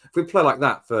 points. And if we play like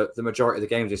that for the majority of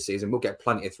the games this season, we'll get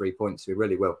plenty of 3 points. We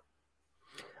really will.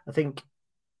 I think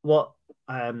not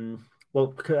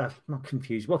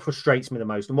confused. What frustrates me the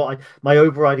most, and my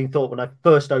overriding thought when I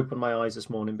first opened my eyes this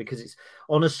morning, because it's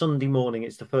on a Sunday morning,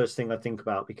 it's the first thing I think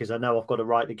about, because I know I've got to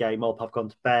write the game up. I've gone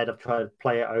to bed. I've tried to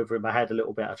play it over in my head a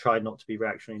little bit. I tried not to be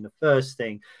reactionary. And the first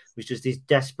thing was just this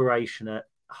desperation at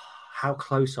how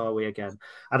close are we again?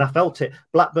 And I felt it.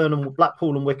 Blackpool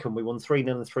and Wycombe, we won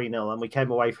 3-0 and 3-0, and we came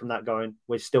away from that going,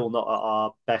 we're still not at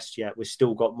our best yet. We've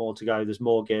still got more to go. There's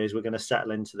more gears. We're going to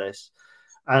settle into this.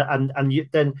 And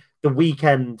then the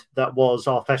weekend that was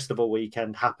our festival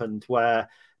weekend happened,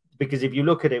 because if you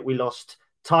look at it, we lost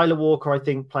Tyler Walker, I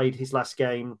think, played his last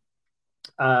game.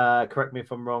 Correct me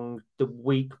if I'm wrong. The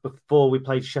week before we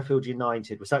played Sheffield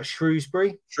United, was that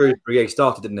Shrewsbury? Shrewsbury, yeah, he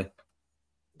started, didn't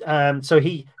he? So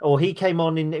he came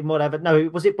on in whatever. No,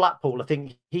 was it Blackpool? I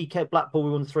think he kept Blackpool.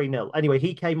 We won 3-0. Anyway,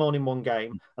 he came on in one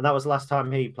game, and that was the last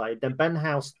time he played. Then Ben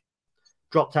House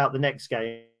dropped out the next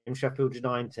game, Sheffield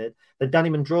United. Then Danny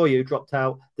Mandroyu dropped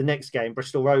out the next game,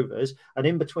 Bristol Rovers. And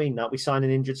in between that, we signed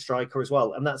an injured striker as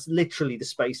well. And that's literally the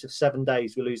space of 7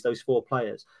 days we lose those 4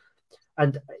 players.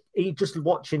 And just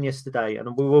watching yesterday,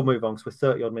 and we will move on because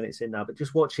we're 30-odd minutes in now, but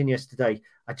just watching yesterday,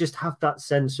 I just have that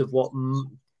sense of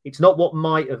it's not what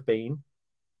might have been,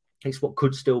 it's what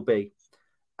could still be.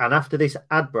 And after this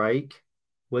ad break,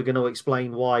 we're going to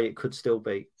explain why it could still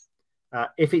be.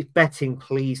 If it's betting,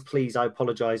 please, I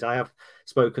apologise. I have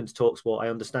spoken to TalkSport. I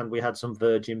understand we had some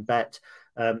Virgin Bet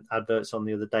adverts on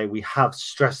the other day. We have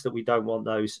stressed that we don't want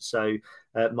those. So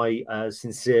my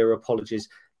sincere apologies.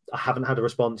 I haven't had a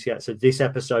response yet. So this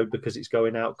episode, because it's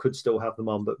going out, could still have them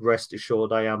on. But rest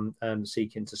assured, I am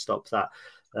seeking to stop that.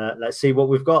 Let's see what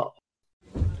we've got.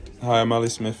 Hi, I'm Ali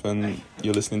Smith, and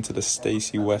you're listening to the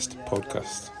Stacey West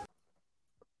podcast.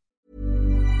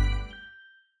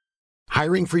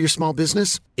 Hiring for your small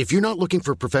business? If you're not looking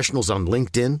for professionals on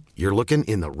LinkedIn, you're looking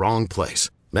in the wrong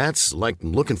place. That's like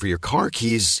looking for your car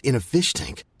keys in a fish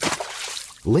tank.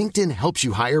 LinkedIn helps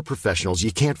you hire professionals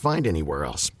you can't find anywhere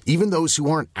else, even those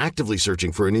who aren't actively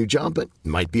searching for a new job but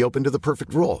might be open to the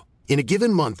perfect role. In a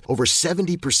given month, over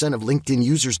 70% of LinkedIn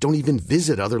users don't even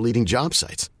visit other leading job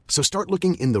sites. So start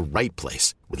looking in the right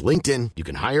place. With LinkedIn, you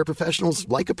can hire professionals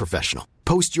like a professional.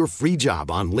 Post your free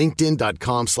job on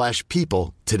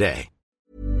linkedin.com/people today.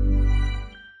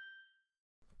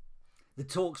 The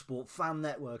TalkSport Fan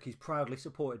Network is proudly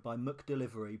supported by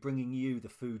McDelivery, bringing you the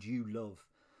food you love.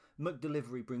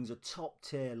 McDelivery brings a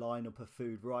top-tier lineup of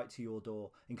food right to your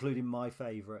door, including my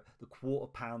favourite, the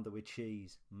quarter pounder with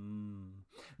cheese.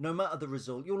 No matter the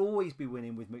result, you'll always be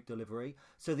winning with McDelivery,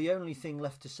 so the only thing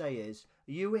left to say is,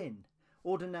 are you in?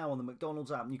 Order now on the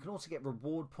McDonald's app, and you can also get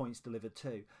reward points delivered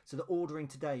too, so that ordering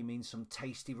today means some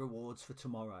tasty rewards for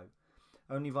tomorrow.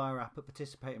 Only via app at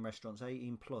participating restaurants.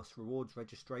 18 plus. Rewards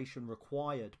registration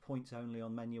required. Points only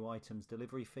on menu items.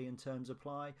 Delivery fee and terms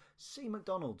apply. See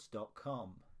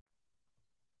mcdonalds.com.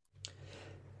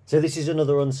 So this is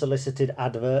another unsolicited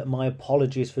advert. My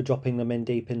apologies for dropping them in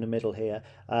deep in the middle here.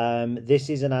 This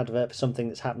is an advert for something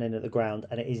that's happening at the ground,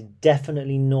 and it is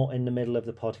definitely not in the middle of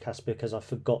the podcast because I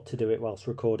forgot to do it whilst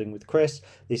recording with Chris.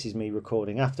 This is me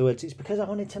recording afterwards. It's because I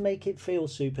wanted to make it feel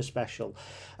super special.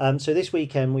 So this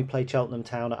weekend we play Cheltenham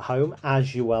Town at home,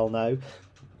 as you well know,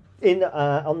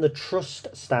 on the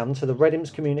Trust stand, so the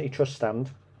Redhams Community Trust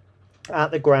stand.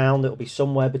 At the ground, it'll be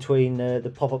somewhere between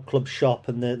the pop-up club shop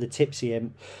and the Tipsy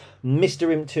Imp.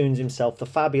 Mr. Imp Toons himself, the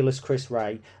fabulous Chris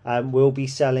Ray, will be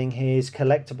selling his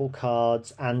collectible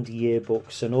cards and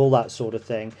yearbooks and all that sort of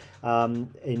thing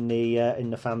in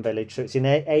the fan village. So it's in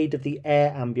aid of the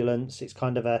air ambulance. It's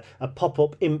kind of a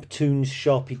pop-up Imp Toons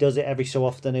shop. He does it every so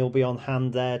often. He'll be on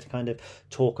hand there to kind of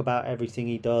talk about everything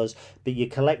he does. But your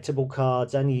collectible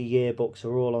cards and your yearbooks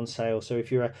are all on sale. So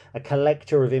if you're a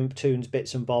collector of Imp Toons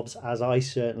bits and bobs, as I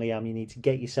certainly am, you need to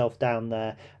get yourself down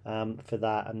there for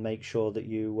that and make sure that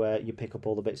you pick up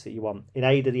all the bits that you want. In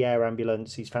aid of the air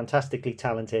ambulance, he's fantastically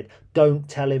talented. Don't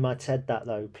tell him I said that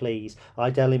though, please. I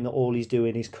tell him that all he's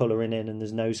doing is colouring in and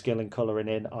there's no skill in colouring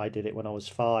in. I did it when I was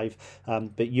 5,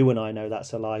 but you and I know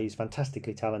that's a lie. He's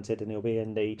fantastically talented and he'll be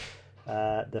in the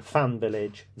fan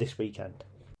village this weekend.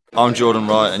 I'm Jordan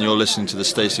Wright and you're listening to the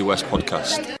Stacey West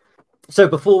podcast. So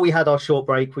before we had our short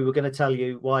break, we were going to tell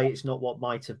you why it's not what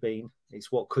might have been.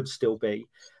 It's what could still be.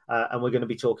 And we're going to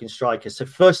be talking strikers. So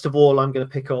first of all, I'm going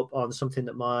to pick up on something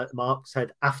that Mark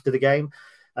said after the game.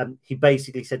 He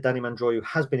basically said Danny Mandroiu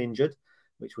has been injured,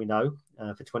 which we know,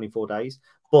 for 24 days.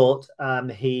 But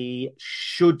he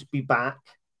should be back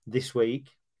this week.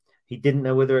 He didn't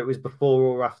know whether it was before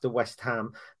or after West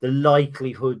Ham. The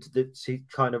likelihood that it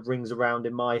kind of rings around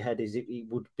in my head is it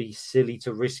would be silly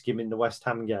to risk him in the West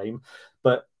Ham game.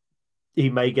 But he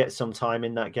may get some time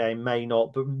in that game, may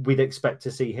not. But we'd expect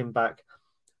to see him back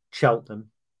Cheltenham,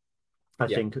 I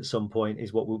think, at some point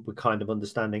is what we're kind of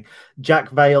understanding. Jack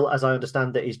Vale, as I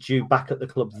understand it, is due back at the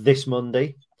club this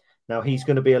Monday. Now, he's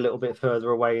going to be a little bit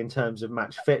further away in terms of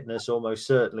match fitness, almost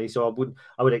certainly. So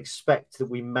I would expect that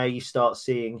we may start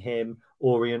seeing him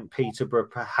orient Peterborough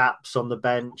perhaps on the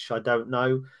bench. I don't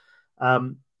know.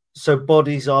 So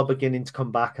bodies are beginning to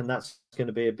come back, and that's going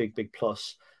to be a big, big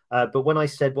plus. But when I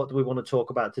said, what do we want to talk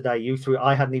about today?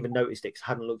 I hadn't even noticed it because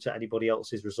I hadn't looked at anybody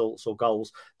else's results or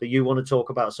goals. But you want to talk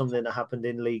about something that happened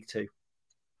in League Two.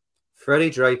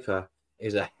 Freddie Draper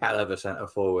is a hell of a centre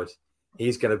forward.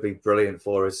 He's going to be brilliant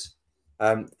for us.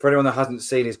 For anyone that hasn't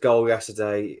seen his goal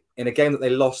yesterday, in a game that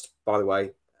they lost, by the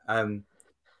way,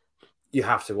 you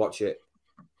have to watch it.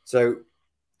 So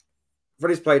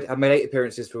Freddie's had made 8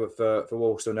 appearances for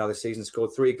Walsall now this season,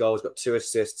 scored 3 goals, got 2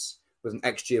 assists with an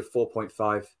XG of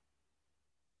 4.5.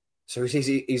 So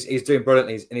he's doing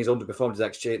brilliantly, and he's underperformed his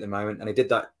XG at the moment. And he did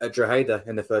that at Drogheda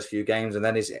in the first few games, and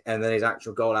then his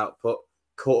actual goal output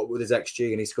caught up with his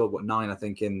XG, and he scored 9, I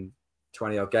think, in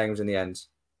 20 odd games in the end.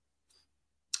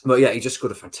 But yeah, he just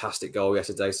scored a fantastic goal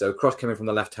yesterday. So cross coming from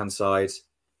the left hand side,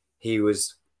 he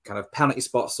was kind of penalty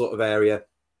spot sort of area,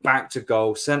 back to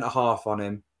goal, centre half on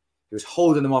him. He was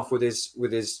holding him off with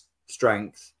his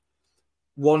strength.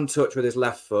 One touch with his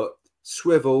left foot,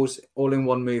 swivels all in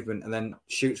one movement, and then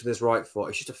shoots with his right foot.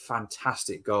 It's just a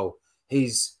fantastic goal.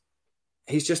 He's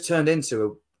just turned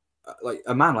into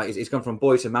a man. Like he's gone from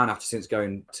boy to man since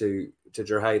going to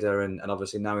Drogheda and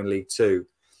obviously now in League Two.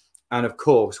 And of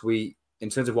course, in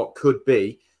terms of what could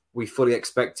be, we fully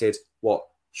expected what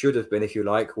should have been, if you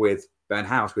like, with Ben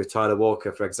House, with Tyler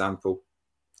Walker, for example.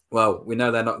 Well, we know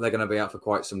they're going to be out for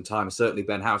quite some time. Certainly,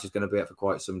 Ben House is going to be out for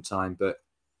quite some time. But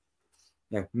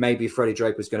maybe Freddie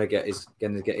Draper's going to get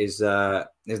his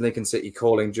Lincoln City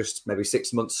calling just maybe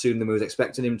 6 months sooner than we was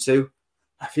expecting him to.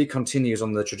 If he continues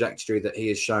on the trajectory that he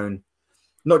has shown,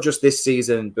 not just this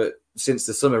season, but since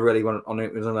the summer, really, when on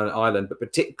an island, but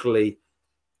particularly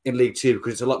in League Two,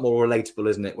 because it's a lot more relatable,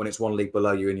 isn't it? When it's one league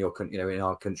below you in your, in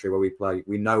our country where we play,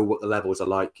 we know what the levels are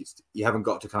like. You haven't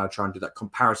got to kind of try and do that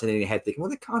comparison in your head, thinking, well,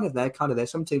 they're kind of there.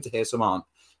 Some teams are here, some aren't.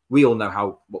 We all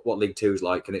know what League Two is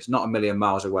like, and it's not a million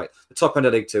miles away. The top end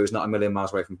of League Two is not a million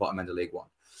miles away from bottom end of League One,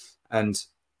 and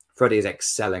Freddie is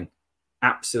excelling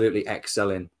absolutely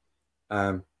excelling.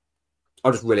 I'm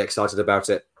just really excited about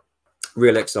it.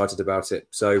 Really excited about it.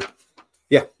 So,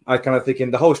 yeah, I kind of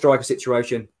thinking the whole striker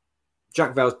situation.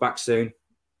 Jack Vale's back soon.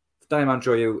 Danny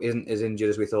Mandroyu isn't as injured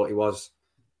as we thought he was.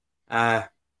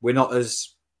 We're not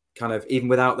as kind of, even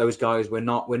without those guys, we're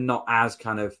not as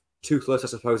kind of toothless, I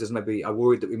suppose, as maybe I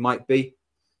worried that we might be.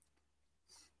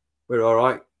 We're all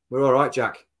right. We're all right,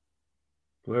 Jack.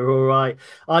 We're all right.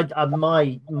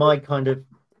 My kind of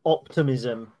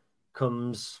optimism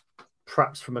comes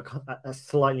perhaps from a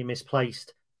slightly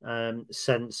misplaced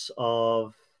sense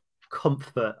of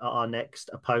comfort at our next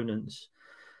opponents,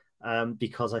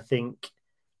 because I think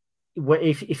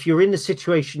if you're in the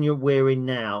situation we're in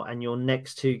now, and your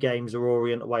next two games are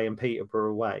Orient away and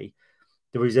Peterborough away,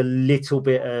 there is a little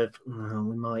bit of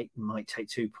we might take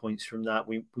 2 points from that.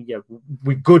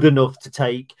 We're good enough to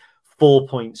take 4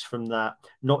 points from that,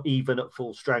 not even at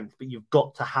full strength. But you've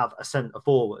got to have a centre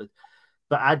forward.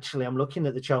 But actually, I'm looking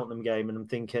at the Cheltenham game and I'm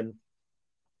thinking,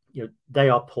 they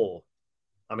are poor.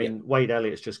 I mean, Wade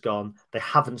Elliott's just gone. They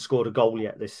haven't scored a goal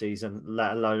yet this season,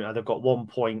 let alone they've got 1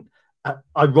 point.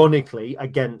 Ironically,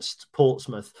 against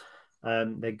Portsmouth,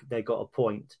 they got a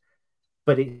point.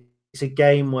 But it's a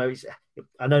game where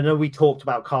and I know we talked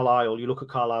about Carlisle. You look at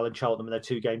Carlisle and Cheltenham, and they're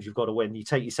 2 games you've got to win. You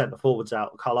take your centre forwards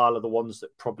out. Carlisle are the ones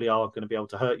that probably are going to be able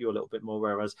to hurt you a little bit more,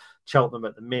 whereas Cheltenham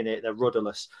at the minute, they're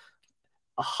rudderless.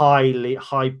 A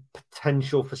high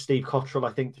potential for Steve Cottrell,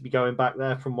 I think, to be going back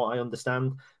there, from what I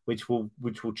understand, which will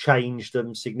change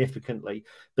them significantly.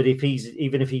 But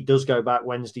even if he does go back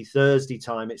Wednesday, Thursday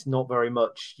time, it's not very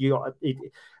much.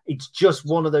 It's just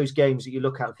one of those games that you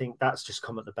look at and think that's just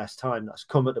come at the best time. That's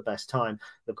come at the best time.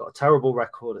 They've got a terrible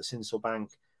record at Sincil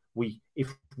Bank.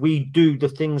 If we do the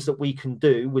things that we can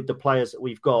do with the players that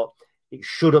we've got, it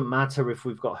shouldn't matter if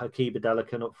we've got Hakiba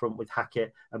Delican up front with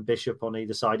Hackett and Bishop on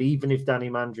either side. Even if Danny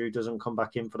Mandrew doesn't come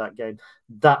back in for that game,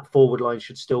 that forward line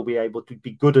should still be able to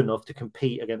be good enough to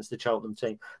compete against the Cheltenham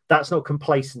team. That's not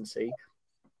complacency.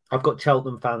 I've got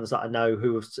Cheltenham fans that I know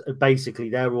who have basically,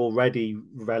 they're already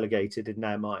relegated in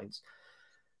their minds.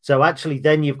 So actually,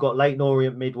 then you've got Leyton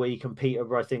Orient midweek and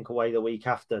Peterborough, I think, away the week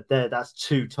after. That's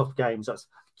 2 tough games. That's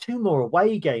 2 more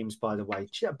away games, by the way,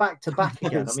 back to back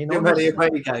again. I mean, too many away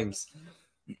games.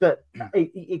 But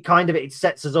it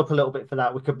sets us up a little bit for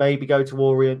that. We could maybe go to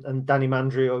Orient and Danny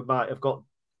Mandrew might have got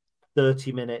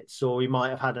 30 minutes, or he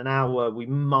might have had an hour. We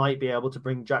might be able to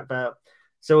bring Jack Bell.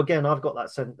 So again, I've got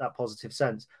that positive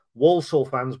sense. Walsall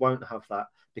fans won't have that,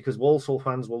 because Walsall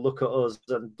fans will look at us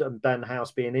and Ben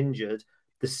House being injured.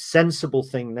 The sensible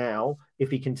thing now,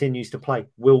 if he continues to play,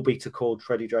 will be to call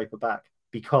Freddie Draper back,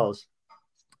 because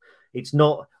it's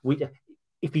not.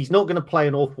 If he's not going to play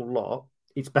an awful lot,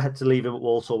 it's better to leave him at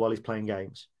Walsall while he's playing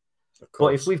games.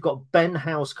 But if we've got Ben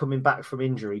House coming back from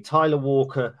injury, Tyler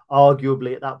Walker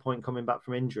arguably at that point coming back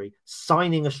from injury,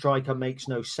 signing a striker makes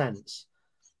no sense.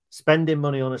 Spending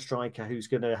money on a striker who's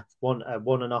going to want a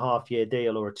 1.5-year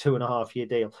deal or a 2.5-year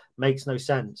deal makes no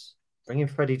sense. Bringing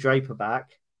Freddie Draper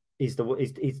back is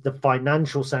the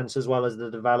financial sense as well as the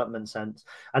development sense.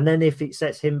 And then if it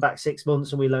sets him back 6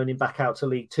 months and we loan him back out to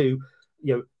League Two,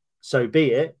 so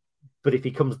be it. But if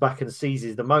he comes back and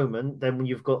seizes the moment, then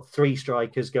you've got 3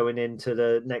 strikers going into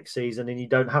the next season, and you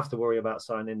don't have to worry about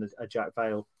signing a Jack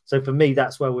Vale. So for me,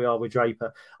 that's where we are with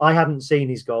Draper. I hadn't seen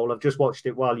his goal. I've just watched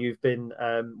it while you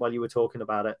were talking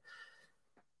about it.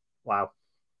 Wow.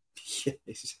 The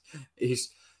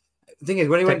thing is,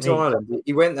 when he went to Ireland,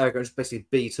 he went there and just basically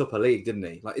beat up a league, didn't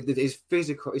he? Like his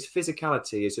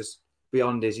physicality is just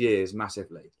beyond his years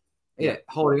massively. Yeah,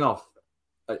 holding off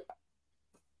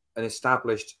an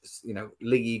established,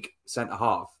 league centre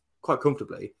half quite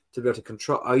comfortably to be able to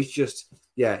control.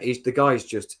 The guy's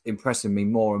just impressing me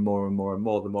more and more and more and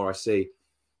more the more I see.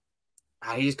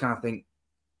 And you just kind of think,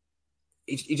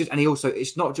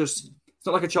 it's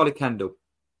not like a Charlie Kendall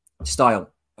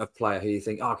style of player who you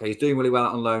think, he's doing really well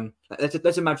out on loan.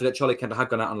 Let's imagine that Charlie Kendall had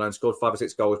gone out on loan, scored 5 or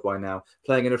 6 goals by now,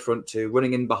 playing in a front 2,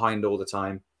 running in behind all the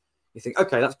time. You think,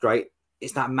 okay, that's great.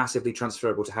 Is that massively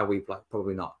transferable to how we play?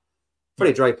 Probably not.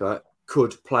 Freddie Draper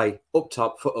could play up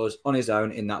top for us on his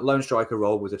own in that lone striker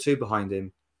role with the 2 behind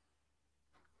him.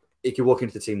 He could walk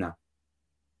into the team now.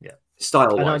 Yeah.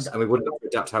 Style-wise, and we wouldn't have to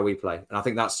adapt how we play. And I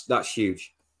think that's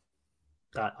huge.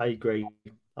 I agree.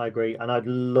 And I'd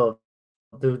love,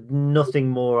 there's nothing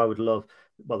more I would love.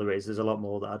 Well, there's a lot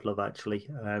more that I'd love, actually.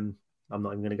 I'm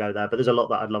not even going to go there, but there's a lot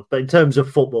that I'd love. But in terms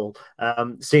of football,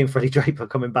 seeing Freddie Draper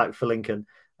coming back for Lincoln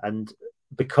and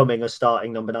becoming a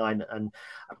starting number 9. And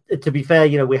to be fair,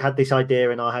 we had this idea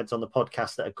in our heads on the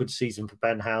podcast that a good season for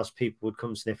Ben House, people would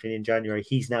come sniffing in January.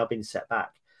 He's now been set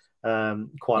back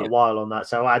quite a while on that.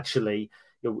 So actually,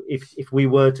 if we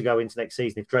were to go into next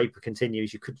season, if Draper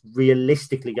continues, you could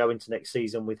realistically go into next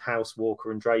season with House,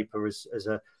 Walker, and Draper as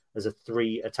a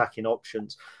 3 attacking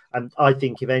options. And I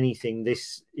think, if anything,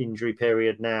 this injury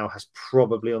period now has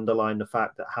probably underlined the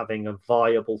fact that having a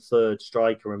viable third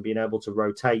striker and being able to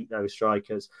rotate those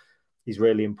strikers is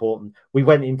really important. We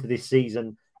went into this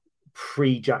season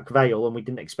pre-Jack Vale, and we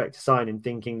didn't expect to sign him,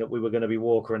 thinking that we were going to be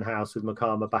Walker and House with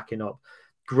Makama backing up.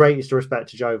 Greatest respect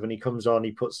to Jovan. He comes on,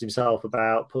 he puts himself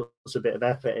about, puts a bit of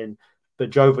effort in. But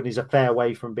Jovan is a fair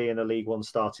way from being a League One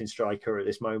starting striker at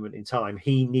this moment in time.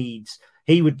 He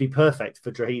would be perfect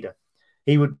for Drahida.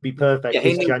 He would be perfect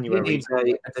this January. He needs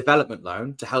a development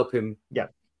loan to help him. Yeah.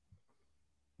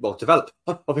 Well, develop,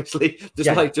 obviously,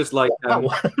 Freddie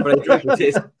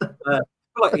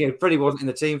Freddie wasn't in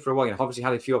the team for a while. Obviously,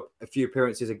 had a few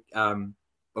appearances when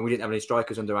we didn't have any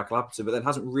strikers under our Clapperton, but then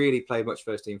hasn't really played much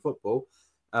first team football.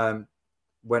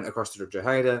 Went across to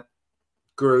Drahida,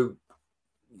 grew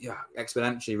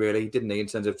exponentially, really, didn't he, in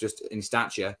terms of just in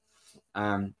stature,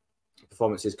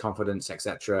 performances, confidence,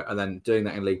 etc. And then doing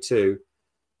that in League Two.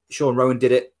 Sean Rowan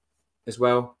did it as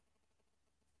well.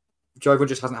 Jovan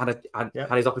just hasn't had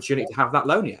his opportunity to have that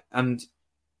loan yet. And,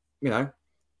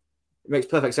 it makes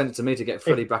perfect sense to me to get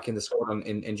Freddie back in the squad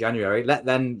in January.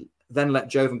 Then let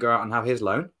Jovan go out and have his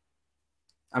loan.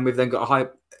 And we've then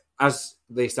got as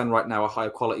they stand right now, a higher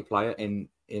quality player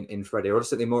in Freddie, or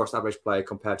certainly more established player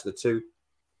compared to the two.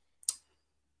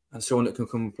 And someone that can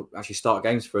come actually start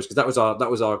games for us, because that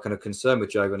was our kind of concern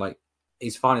with Jovan. Like,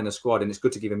 he's fine in the squad, and it's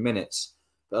good to give him minutes,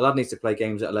 but the lad needs to play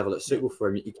games at a level that's suitable for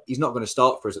him. He's not going to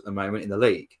start for us at the moment in the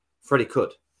league. Freddie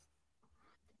could.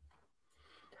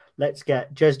 Let's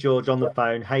get Jez George on the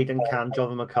phone, Hayden Can,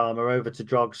 Jovan Makama over to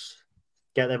Drogs.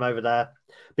 Get them over there,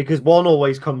 because one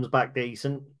always comes back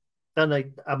decent. Don't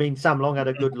they? I mean, Sam Long had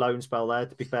a good loan spell there.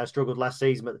 To be fair, struggled last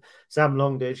season, but Sam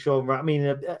Long did. Sean, I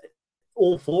mean,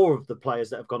 all 4 of the players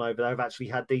that have gone over there have actually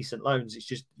had decent loans. It's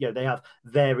just, they have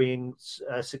varying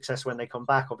success when they come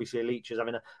back. Obviously, Leach is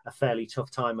having a fairly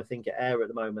tough time, I think, at Ayr at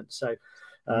the moment. So,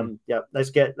 let's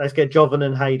get Jovan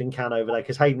and Hayden Can over there,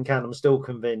 because Hayden Can, I'm still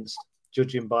convinced,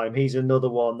 judging by him, he's another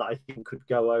one that I think could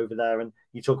go over there. And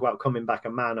you talk about coming back a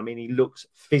man. I mean, he looks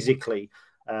physically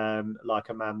like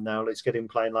a man now. Let's get him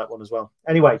playing like one as well.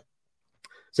 Anyway,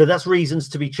 so that's reasons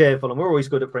to be cheerful, and we're always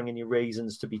good at bringing you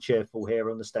reasons to be cheerful here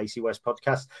on the Stacey West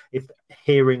podcast. If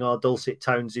hearing our dulcet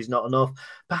tones is not enough,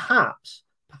 perhaps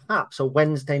a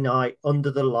Wednesday night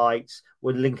under the lights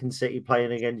with Lincoln City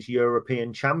playing against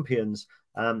European champions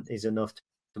is enough to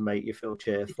make you feel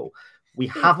cheerful. We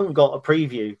haven't got a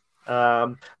preview.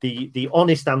 The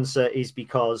honest answer is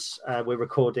because we're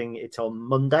recording it on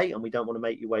Monday and we don't want to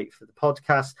make you wait for the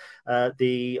podcast.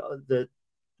 The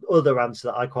other answer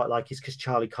that I quite like is because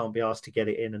Charlie can't be asked to get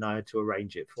it in and I had to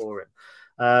arrange it for him.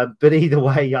 But either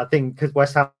way, I think because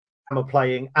West Ham are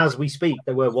playing as we speak,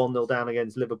 they were 1-0 down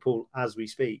against Liverpool as we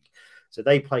speak. So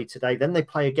they play today. Then they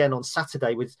play again on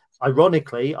Saturday with,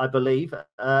 ironically, I believe,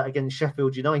 against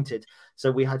Sheffield United. So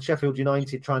we had Sheffield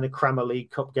United trying to cram a League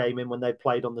Cup game in when they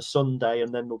played on the Sunday,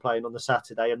 and then we're playing on the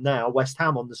Saturday. And now West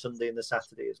Ham on the Sunday and the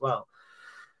Saturday as well.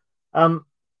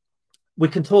 We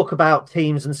can talk about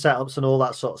teams and setups and all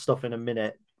that sort of stuff in a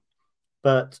minute.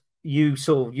 But you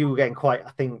were getting quite,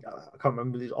 I think, I can't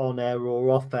remember if it was on air or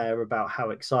off air about how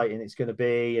exciting it's going to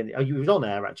be. And it was on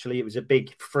air, actually. It was a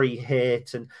big free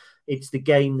hit. And it's the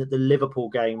game that the Liverpool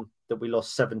game that we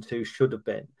lost 7-2 should have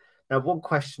been. Now, one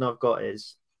question I've got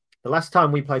is, the last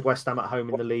time we played West Ham at home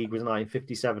in the league was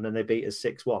 1957 and they beat us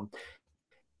 6-1.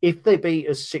 If they beat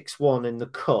us 6-1 in the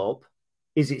Cup,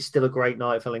 is it still a great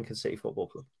night for Lincoln City Football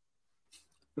Club?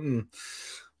 Maybe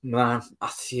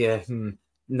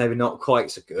not quite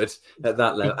so good at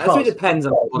that level. I think it depends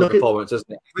on the performance,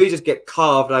 doesn't it? If we just get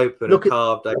carved open,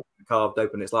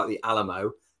 it's like the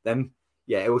Alamo, then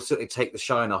yeah, it will certainly take the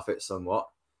shine off it somewhat.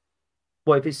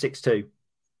 What if it's 6-2?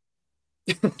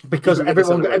 Because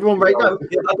everyone right now.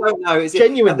 I don't know.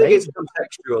 Genuinely, I think it's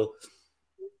contextual.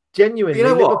 Genuinely,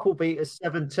 Liverpool beat us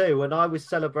 7-2, and I was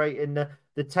celebrating the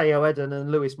Theo Eden and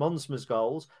Lewis Monsma's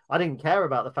goals. I didn't care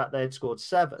about the fact they had scored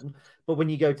 7. But when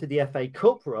you go to the FA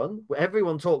Cup run, where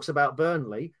everyone talks about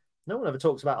Burnley, no one ever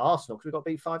talks about Arsenal because we got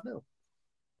beat 5-0.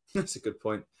 That's a good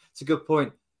point. It's a good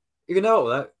point. You know what,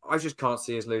 though? I just can't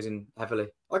see us losing heavily.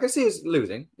 I can see us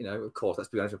losing, of course, let's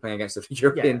be honest, we're playing against the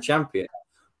European champion.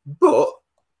 But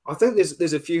I think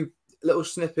there's a few little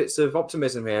snippets of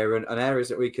optimism here and areas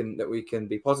that we can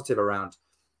be positive around.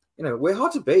 We're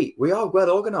hard to beat. We are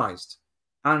well organised.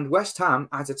 And West Ham,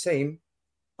 as a team,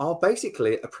 are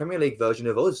basically a Premier League version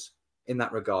of us in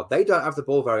that regard. They don't have the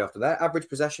ball very often. Their average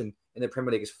possession in the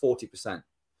Premier League is 40%.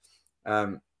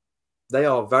 They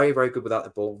are very, very good without the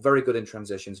ball, very good in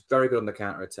transitions, very good on the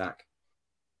counter-attack,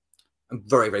 and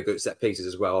very, very good at set pieces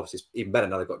as well. Obviously, it's even better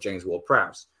now they've got James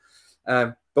Ward-Prowse.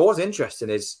 But what's interesting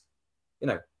is,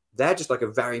 they're just like a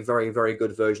very, very, very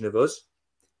good version of us.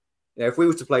 If we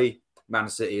were to play Man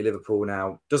City, Liverpool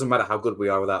now, doesn't matter how good we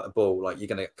are without the ball, like you're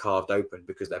going to get carved open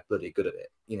because they're bloody good at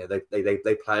it.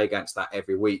 They play against that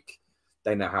every week.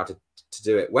 They know how to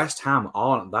do it. West Ham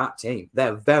aren't that team.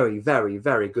 They're very, very,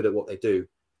 very good at what they do.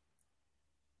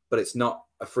 But it's not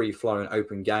a free-flowing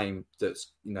open game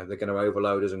that's, they're going to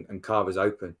overload us and carve us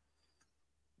open.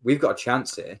 We've got a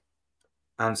chance here.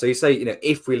 And so you say,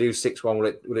 if we lose 6-1,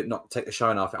 will it not take the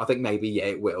shine off it? I think maybe, yeah,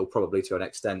 it will, probably to an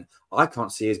extent. I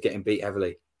can't see us getting beat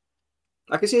heavily.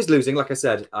 I can see us losing, like I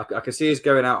said. I can see us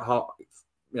going out hot,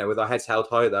 with our heads held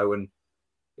high, though, and,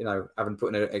 having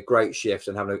put in a great shift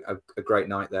and having a great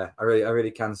night there. I really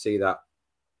can see that.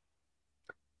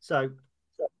 So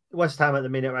West Ham at the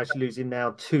minute are actually losing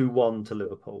now 2-1 to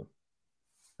Liverpool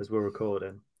as we're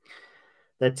recording.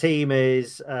 Their team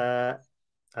is...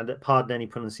 and pardon any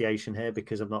pronunciation here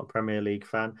because I'm not a Premier League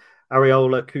fan.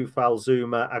 Areola, Kufal,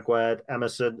 Zuma, Aguerd,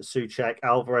 Emerson, Souček,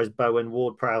 Alvarez, Bowen,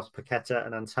 Ward-Prowse, Paqueta,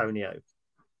 and Antonio.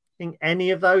 Think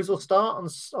any of those will start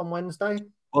on Wednesday?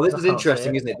 Well, this is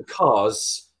interesting, isn't it?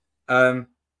 Because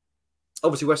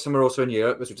obviously West Ham are also in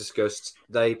Europe, as we discussed.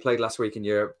 They played last week in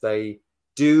Europe. They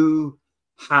do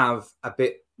have a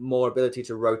bit more ability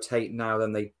to rotate now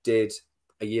than they did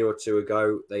a year or two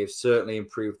ago. They've certainly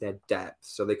improved their depth,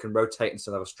 so they can rotate and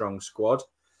still have a strong squad.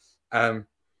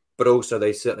 But also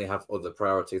they certainly have other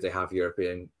priorities. They have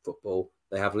European football,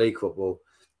 they have league football.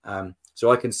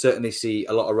 So I can certainly see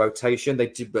a lot of rotation. They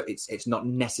do, but it's not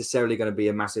necessarily going to be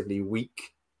a massively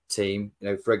weak team.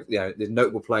 There's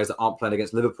notable players that aren't playing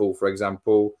against Liverpool, for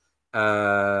example.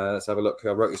 Let's have a look. I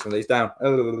wrote some of these down.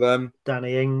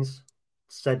 Danny Ings,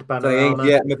 said Banana.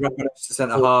 Yeah,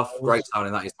 centre half. Great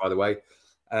signing that is, by the way.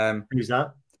 Who's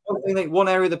that? I think one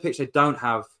area of the pitch they don't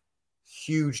have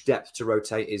huge depth to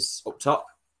rotate is up top.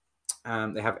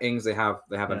 They have Ings, they have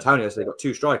Antonio, so they've got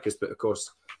two strikers. But of course,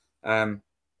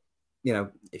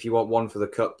 if you want one for the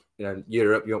Cup,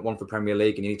 Europe, you want one for Premier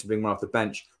League, and you need to bring one off the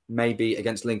bench. Maybe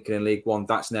against Lincoln in League One,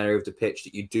 that's an area of the pitch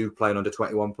that you do play an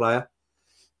under-21 player,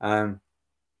 and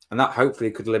that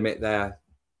hopefully could limit their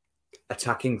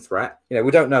attacking threat.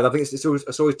 We don't know. I think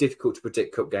it's always difficult to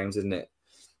predict Cup games, isn't it?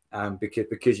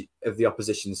 Because of the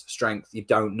opposition's strength, you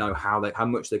don't know how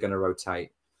much they're going to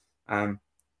rotate. But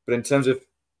in terms of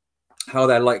how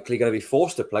they're likely going to be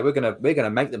forced to play, we're going to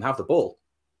make them have the ball,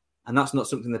 and that's not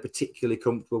something they're particularly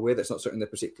comfortable with. It's not something they're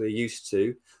particularly used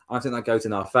to. I think that goes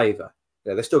in our favour.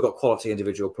 They've still got quality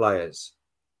individual players,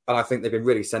 and I think they've been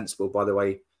really sensible. By the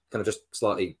way, kind of just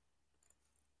slightly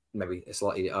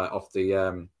off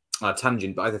the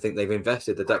tangent, but I think they've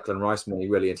invested the Declan Rice money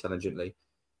really intelligently.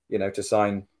 To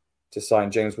sign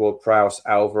James Ward-Prowse,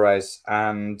 Alvarez,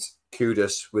 and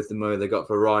Kudus with the money they got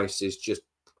for Rice is just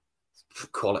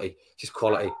quality.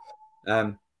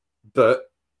 But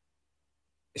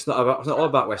it's not all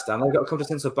about West Ham. They've got to come to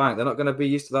Central Bank. They're not going to be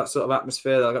used to that sort of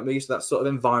atmosphere. They're not going to be used to that sort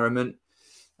of environment.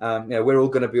 We're all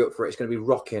going to be up for it. It's going to be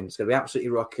rocking. It's going to be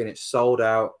absolutely rocking. It's sold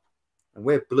out, and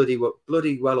we're bloody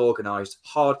well organised,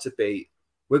 hard to beat.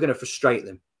 We're going to frustrate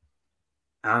them.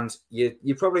 And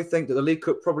you probably think that the League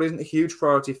Cup probably isn't a huge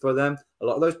priority for them. A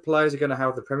lot of those players are going to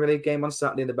have the Premier League game on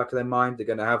Saturday in the back of their mind. They're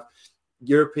going to have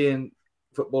European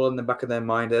football in the back of their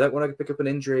mind. They don't want to pick up an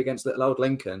injury against little old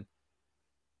Lincoln.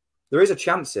 There is a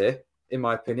chance here, in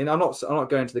my opinion. I'm not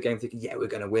going to the game thinking, yeah, we're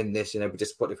going to win this. We're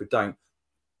disappointed if we don't.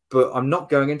 But I'm not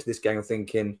going into this game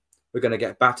thinking we're going to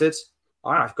get battered.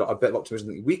 I've got a bit of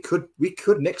optimism. We could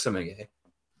nick something here.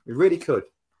 We really could.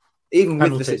 Even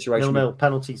with the situation. 0-0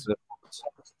 penalties.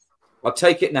 I'll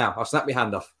take it now. I'll snap my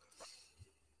hand off.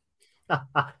 And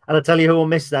I'll tell you who will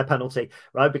miss their penalty,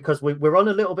 right? Because we're on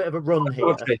a little bit of a run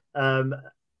here.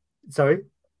 Sorry?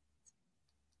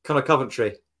 Connor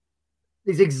Coventry.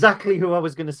 Is exactly who I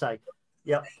was going to say.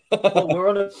 Yeah. Well, we're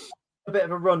on a bit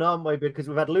of a run, aren't we? Because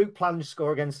we've had Luke Plange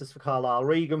score against us for Carlisle,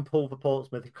 Regan Poole for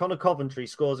Portsmouth. If Connor Coventry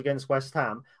scores against West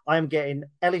Ham, I am getting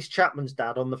Ellis Chapman's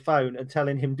dad on the phone and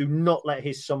telling him do not let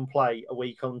his son play a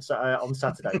week on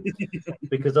Saturday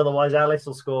because otherwise Ellis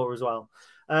will score as well.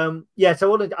 So I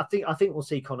think we'll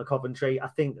see Connor Coventry. I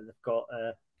think that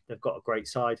they've got a great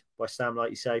side, West Ham, like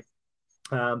you say.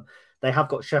 They have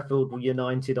got Sheffield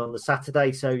United on the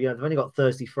Saturday, so they've only got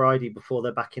Thursday, Friday before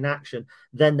they're back in action.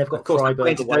 Then they've got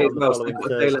Freiburg away on the following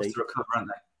Thursday. Recover, aren't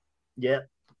they? Yeah,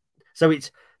 so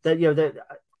it's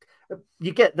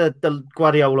you get the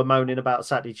Guardiola moaning about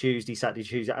Saturday, Tuesday,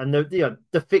 and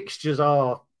the fixtures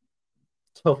are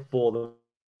tough for them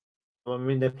I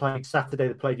mean, they played Saturday,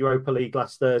 they played Europa League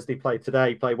last Thursday, played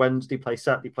today, play Wednesday, play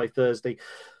Saturday, play Thursday.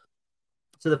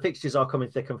 So the fixtures are coming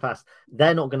thick and fast.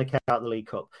 They're not going to care about the League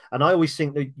Cup. And I always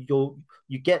think that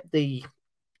you get the...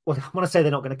 Well, when I say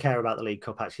they're not going to care about the League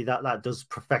Cup, actually, that does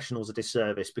professionals a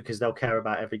disservice because they'll care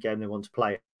about every game they want to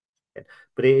play.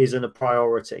 But it isn't a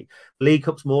priority. League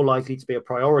Cup's more likely to be a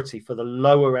priority for the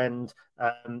lower end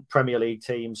Premier League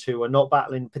teams who are not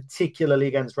battling particularly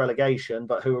against relegation,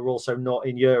 but who are also not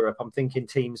in Europe. I'm thinking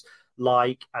teams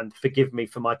like, and forgive me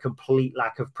for my complete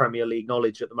lack of Premier League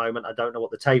knowledge at the moment, I don't know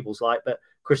what the table's like, but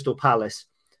Crystal Palace,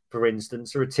 for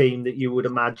instance, are a team that you would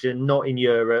imagine not in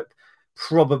Europe,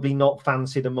 probably not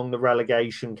fancied among the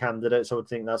relegation candidates. I would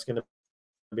think that's going to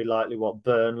be likely what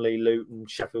Burnley, Luton,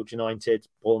 Sheffield United,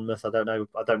 Bournemouth. I don't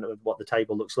know what the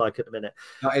table looks like at the minute.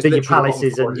 So your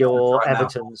Palaces and your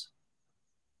Evertons.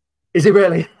 Is it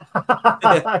really?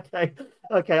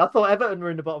 Okay. I thought Everton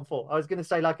were in the bottom four. I was going to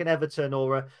say like an Everton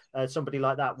or somebody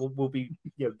like that will be.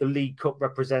 The League Cup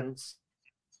represents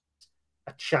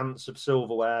a chance of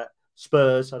silverware.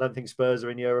 Spurs. I don't think Spurs are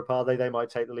in Europe, are they? They might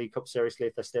take the League Cup seriously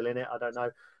if they're still in it. I don't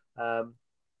know.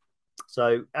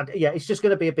 So it's just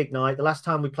going to be a big night. The last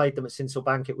time we played them at Sinsel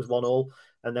Bank, it was 1-1,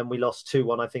 and then we lost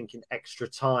 2-1, I think, in extra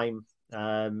time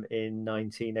in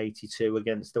 1982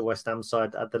 against the West Ham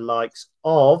side at the likes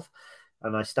of,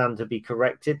 and I stand to be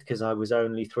corrected because I was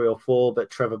only 3 or 4, but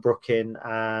Trevor Brookin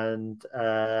and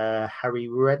Harry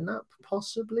Redknapp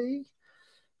possibly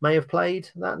may have played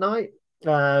that night.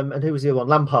 And who was the other one?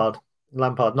 Lampard,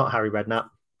 not Harry Redknapp.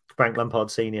 Frank Lampard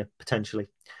Senior, potentially.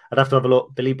 I'd have to have a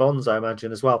look. Billy Bonds, I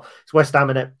imagine, as well. It's West Ham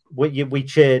in it. We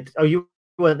cheered. Oh, you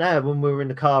weren't there when we were in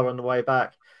the car on the way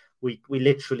back. We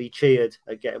literally cheered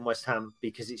at getting West Ham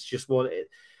because it's just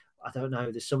I don't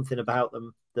know. There's something about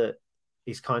them that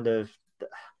is kind of...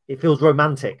 It feels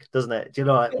romantic, doesn't it? Do you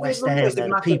know, like West Ham, they're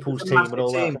the people's team and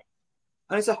all that.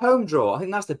 And it's a home draw. I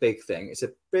think that's the big thing. It's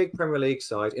a big Premier League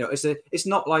side. It's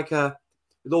not like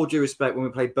with all due respect, when we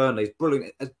played Burnley,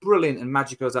 as brilliant and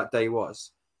magical as that day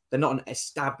was, they're not an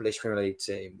established Premier League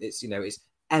team. It's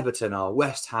Everton are,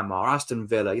 West Ham are, Aston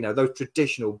Villa, those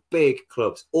traditional big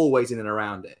clubs always in and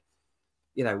around it.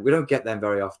 We don't get them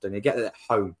very often. You get it at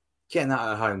home. Getting that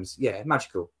at home's,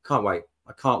 magical. Can't wait.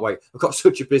 I can't wait. I've got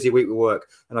such a busy week with work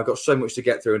and I've got so much to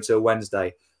get through until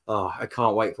Wednesday. Oh, I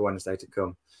can't wait for Wednesday to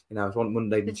come. I want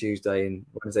Monday and Tuesday and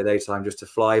Wednesday daytime just to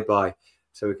fly by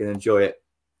so we can enjoy it.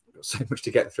 Got so much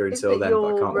to get through until then,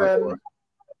 but I can't wait for it.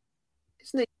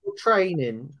 Isn't it your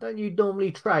training? Don't you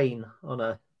normally train on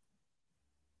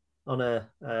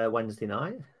a Wednesday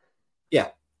night? Yeah.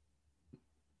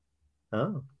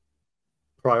 Oh.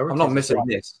 Priorities. I'm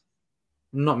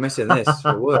not missing this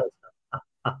for work.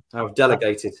 I've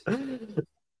delegated.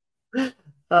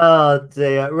 Oh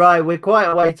dear. Right, we're quite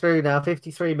a way through now,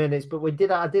 53 minutes, but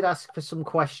I did ask for some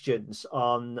questions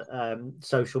on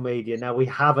social media. Now, we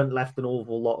haven't left an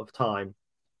awful lot of time,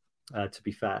 to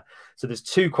be fair. So there's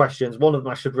 2 questions. One of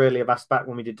them I should really have asked back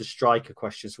when we did the striker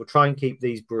questions. We'll try and keep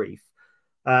these brief.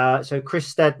 So Chris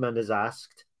Stedman has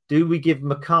asked, do we give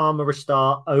Makama a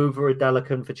start over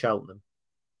Adelakun for Cheltenham?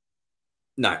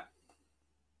 No.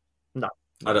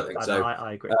 I don't think so.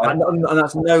 I agree. And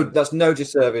that's no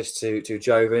disservice to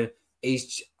Jovan.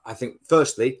 I think,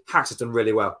 firstly, Hacks has done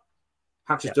really well.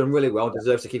 Done really well,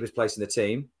 deserves to keep his place in the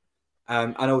team.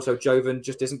 And also, Jovan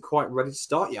just isn't quite ready to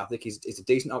start yet. I think he's a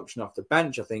decent option off the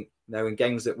bench. I think, in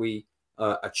games that we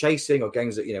are chasing or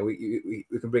games that,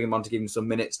 we can bring him on to give him some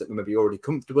minutes that we may be already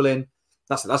comfortable in.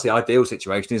 That's the ideal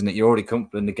situation, isn't it? You're already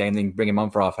comfortable in the game, then you can bring him on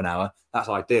for half an hour. That's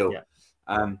ideal.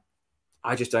 Yeah.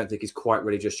 I just don't think he's quite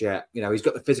ready just yet. He's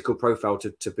got the physical profile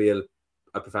to be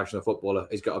a professional footballer.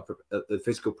 He's got the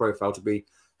physical profile to be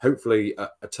hopefully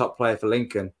a top player for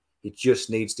Lincoln. He just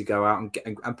needs to go out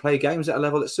and play games at a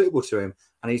level that's suitable to him.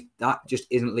 And that just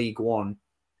isn't League One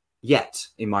yet,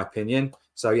 in my opinion.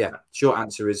 So, yeah, short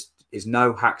answer is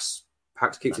no. Hacks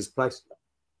keeps his place.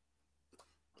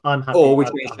 I'm happy. Or we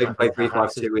can play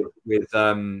 3-5-2 with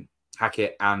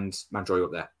Hackett and Mandroy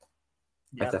up there.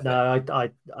 Yeah, no,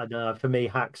 I know. For me,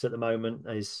 Hacks at the moment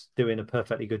is doing a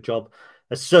perfectly good job.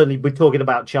 Certainly, we're talking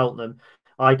about Cheltenham.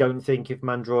 I don't think if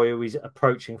Mandroy is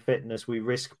approaching fitness, we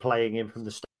risk playing him from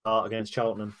the start against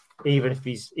Cheltenham, even if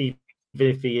he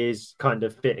is kind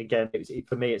of fit again.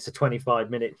 For me, it's a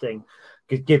 25-minute thing.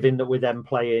 Because given that we're then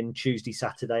playing Tuesday,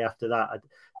 Saturday after that,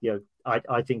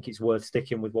 I think it's worth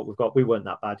sticking with what we've got. We weren't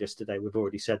that bad yesterday. We've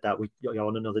already said that.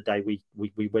 On another day, we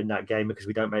win that game because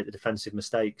we don't make the defensive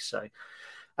mistakes. So,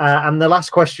 and the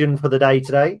last question for the day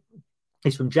today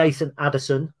is from Jason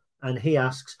Addison, and he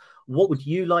asks, what would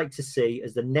you like to see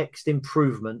as the next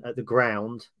improvement at the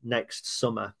ground next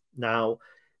summer? Now,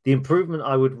 The improvement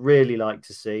I would really like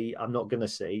to see, I'm not going to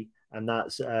see, and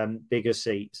that's bigger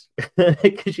seats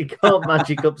because you can't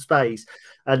magic up space.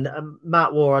 And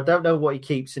Matt War, I don't know what he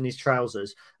keeps in his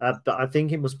trousers, but I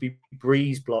think it must be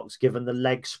breeze blocks given the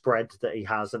leg spread that he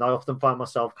has. And I often find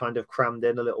myself kind of crammed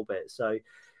in a little bit. So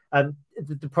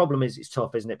the problem is it's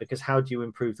tough, isn't it? Because how do you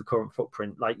improve the current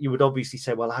footprint? Like you would obviously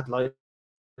say, well, I'd like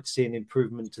to see an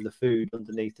improvement to the food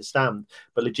underneath the stand,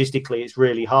 but logistically it's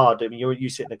really hard. I mean, you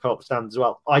sit in the co-op stand as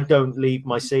well. I don't leave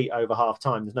my seat over half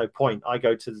time. There's no point. I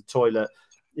go to the toilet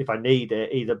if I need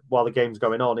it, either while the game's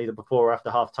going on, either before or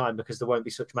after half time, because there won't be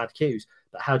such mad queues.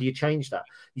 But how do you change that?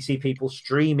 You see people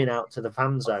streaming out to the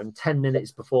fan zone 10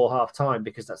 minutes before half time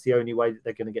because that's the only way that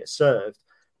they're going to get served.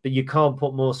 But you can't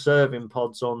put more serving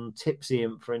pods on Tipsy,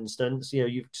 for instance. You know,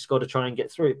 you've just got to try and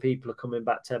get through it. People are coming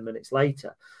back 10 minutes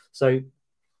later. So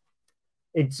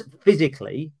it's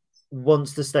physically,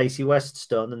 once the Stacey West's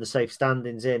done and the safe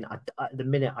standings in,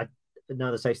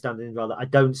 now the safe standings rather, I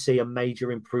don't see a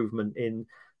major improvement in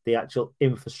the actual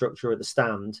infrastructure at the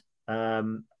stand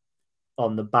on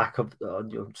the back of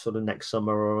sort of next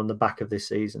summer or on the back of this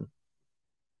season.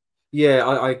 Yeah,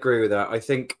 I agree with that. I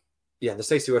think, the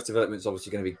Stacey West development is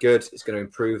obviously going to be good. It's going to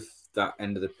improve that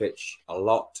end of the pitch a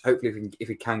lot. Hopefully, if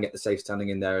we can get the safe standing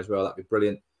in there as well, that'd be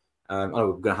brilliant. I know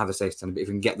we're going to have a safe standing, but if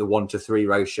we can get the 1-to-3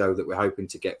 ratio that we're hoping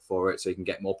to get for it, so you can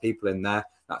get more people in there,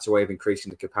 that's a way of increasing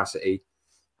the capacity.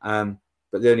 But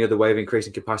the only other way of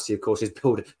increasing capacity, of course, is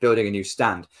building a new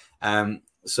stand.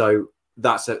 So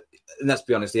let's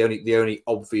be honest, the only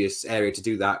obvious area to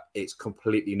do that, it's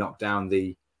completely knock down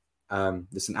the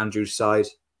St Andrews side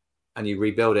and you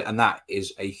rebuild it, and that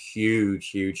is a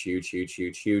huge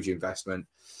investment.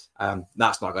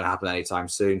 That's not going to happen anytime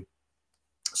soon.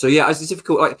 So it's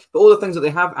difficult. But all the things that they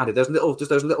have added, those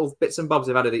little bits and bobs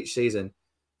they've added each season,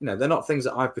 they're not things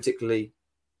that I've particularly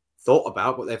thought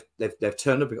about, but they've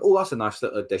turned up and oh, that's a nice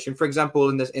little addition. For example,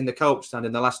 in the co-op stand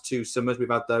in the last 2 summers, we've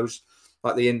had those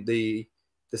like the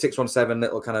 617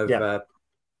 little kind of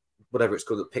whatever it's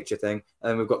called, the picture thing,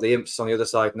 and we've got the imps on the other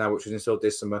side now, which was installed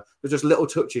this summer. There's just little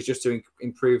touches just to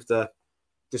improve it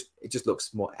just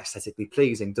looks more aesthetically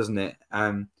pleasing, doesn't it?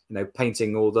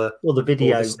 Painting all the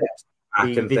video. All the steps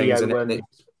back and video, things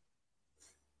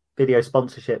video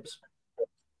sponsorships.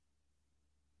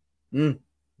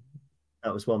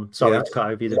 That was one. Sorry to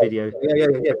cut over the video.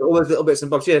 Yeah. But all those little bits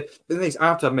and bobs. Yeah, the thing is, I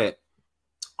have to admit,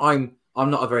 I'm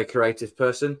not a very creative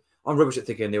person. I'm rubbish at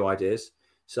thinking of new ideas.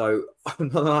 So I'm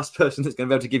not the last person that's going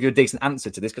to be able to give you a decent answer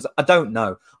to this because I don't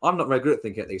know. I'm not very good at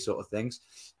thinking of these sort of things.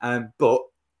 But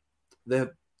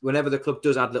whenever the club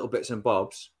does add little bits and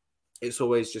bobs, it's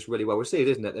always just really well received,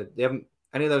 isn't it? They haven't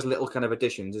any of those little kind of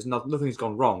additions. Nothing's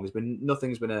gone wrong.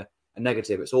 Nothing's been a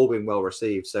negative. It's all been well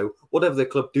received. So whatever the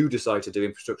club do decide to do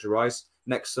infrastructure-wise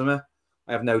next summer,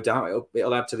 I have no doubt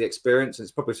it'll add to the experience, and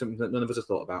it's probably something that none of us have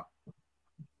thought about.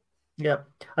 Yeah,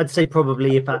 I'd say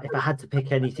probably if I had to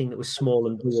pick anything that was small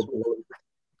and doable,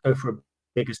 go for a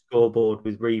bigger scoreboard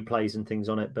with replays and things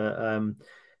on it. But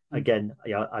again,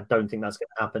 I don't think that's going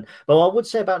to happen. But what I would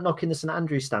say about knocking the St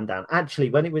Andrews stand down, actually,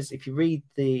 if you read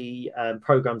the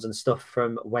programs and stuff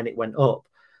from when it went up,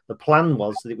 the plan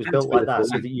was that it was built like that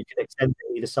so that you could extend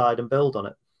it either side and build on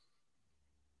it.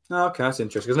 Oh, okay, that's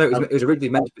interesting. Because it was originally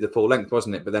meant to be the full length,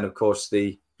 wasn't it? But then, of course,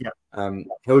 the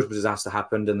Hillsborough disaster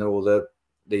happened, and all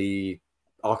the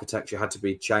architecture had to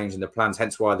be changed in the plans.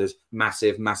 Hence, why there's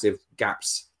massive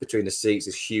gaps between the seats.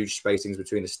 There's huge spacings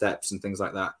between the steps and things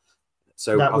like that.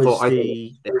 So I thought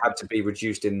it had to be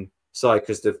reduced in size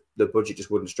because the budget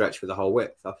just wouldn't stretch for the whole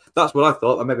width. That's what I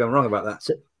thought. Maybe I'm wrong about that.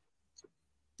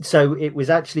 So it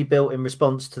was actually built in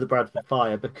response to the Bradford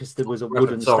fire because there was a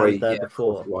wooden stand there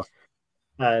before.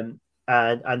 And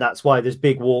that's why there's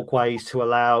big walkways to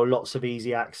allow lots of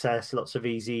easy access, lots of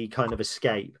easy kind of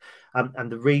escape.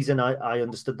 And the reason I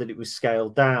understood that it was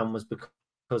scaled down was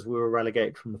because we were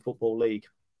relegated from the Football League.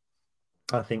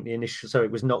 I think so it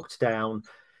was knocked down.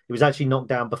 It was actually knocked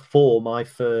down before my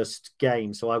first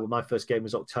game. So my first game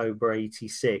was October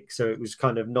 86. So it was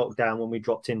kind of knocked down when we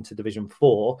dropped into Division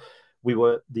 4.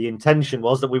 The intention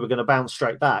was that we were going to bounce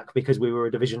straight back because we were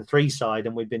a Division 3 side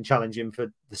and we'd been challenging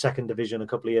for the second division a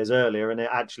couple of years earlier. And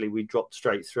we dropped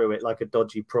straight through it like a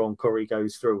dodgy prawn curry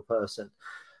goes through a person.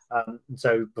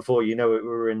 So before you know it, we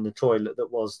were in the toilet that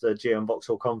was the GM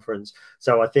Vauxhall Conference.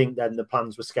 So I think then the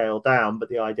plans were scaled down, but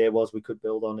the idea was we could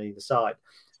build on either side.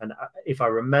 And if I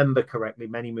remember correctly,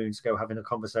 many moons ago, having a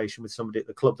conversation with somebody at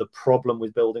the club, the problem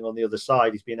with building on the other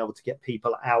side is being able to get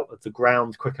people out of the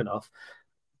ground quick enough.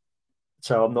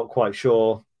 So I'm not quite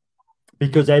sure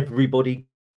because everybody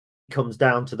comes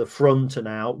down to the front and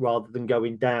out rather than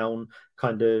going down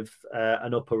kind of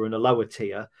an upper and a lower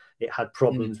tier. it had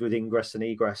problems with ingress and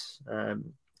egress,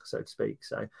 so to speak.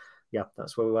 So yeah,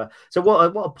 that's where we were. So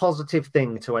what a positive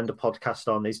thing to end a podcast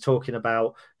on is talking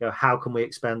about, how can we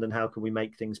expand and how can we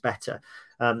make things better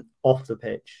off the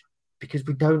pitch, because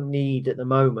we don't need at the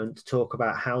moment to talk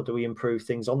about how do we improve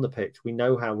things on the pitch. We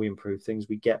know how we improve things.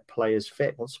 We get players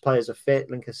fit. Once players are fit,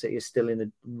 Lincoln City is still in a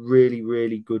really,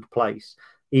 really good place.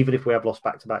 Even if we have lost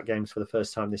back-to-back games for the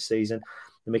first time this season,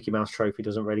 the Mickey Mouse Trophy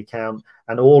doesn't really count.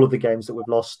 And all of the games that we've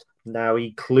lost now,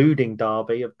 including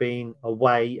Derby, have been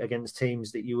away against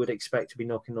teams that you would expect to be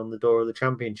knocking on the door of the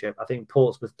Championship. I think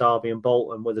Portsmouth, Derby and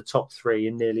Bolton were the top three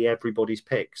in nearly everybody's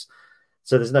picks.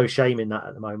 So there's no shame in that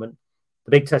at the moment.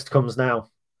 The big test comes now.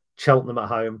 Cheltenham at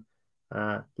home,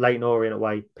 Leyton Orient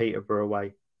away, Peterborough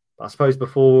away. But I suppose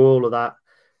before all of that,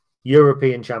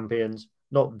 European champions,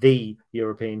 not the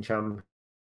European champions,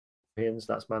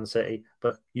 that's Man City,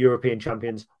 but European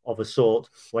champions of a sort,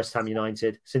 West Ham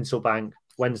United, Sincil Bank,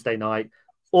 Wednesday night,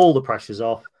 all the pressure's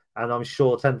off, and I'm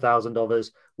sure 10,000 of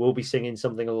us will be singing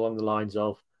something along the lines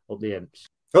of Up the Imps.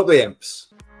 Up the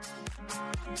Imps.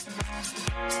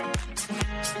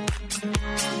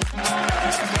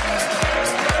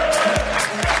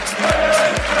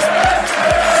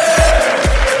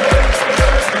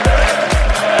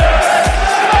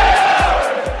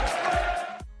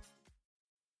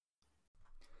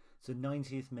 It's the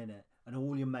 90th minute and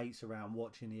all your mates around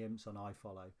watching the Imps on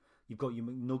iFollow. You've got your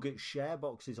McNugget share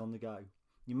boxes on the go.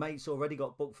 Your mates already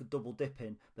got booked for double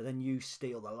dipping, but then you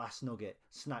steal the last nugget,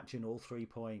 snatching all 3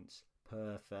 points.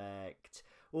 Perfect.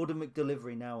 Order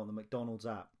McDelivery now on the McDonald's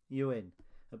app. You in?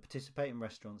 At participating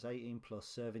restaurants, 18 plus,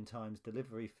 serving times,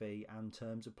 delivery fee and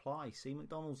terms apply. See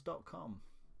mcdonalds.com.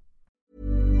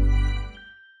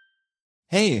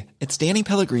 Hey, it's Danny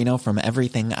Pellegrino from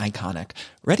Everything Iconic.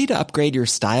 Ready to upgrade your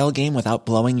style game without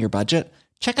blowing your budget?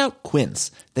 Check out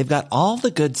Quince. They've got all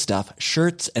the good stuff,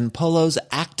 shirts and polos,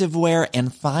 activewear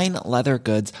and fine leather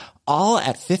goods, all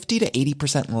at 50 to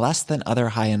 80% less than other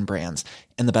high-end brands.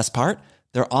 And the best part?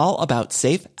 They're all about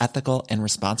safe, ethical and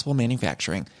responsible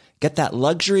manufacturing. Get that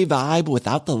luxury vibe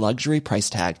without the luxury price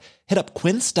tag. Hit up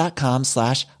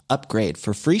quince.com/upgrade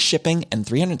for free shipping and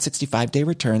 365-day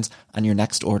returns on your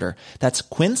next order. That's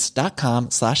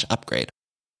quince.com/upgrade.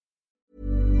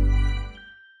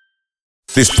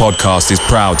 This podcast is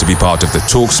proud to be part of the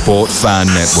TalkSport Fan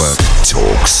Network.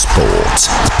 TalkSport.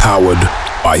 Powered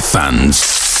by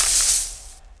fans.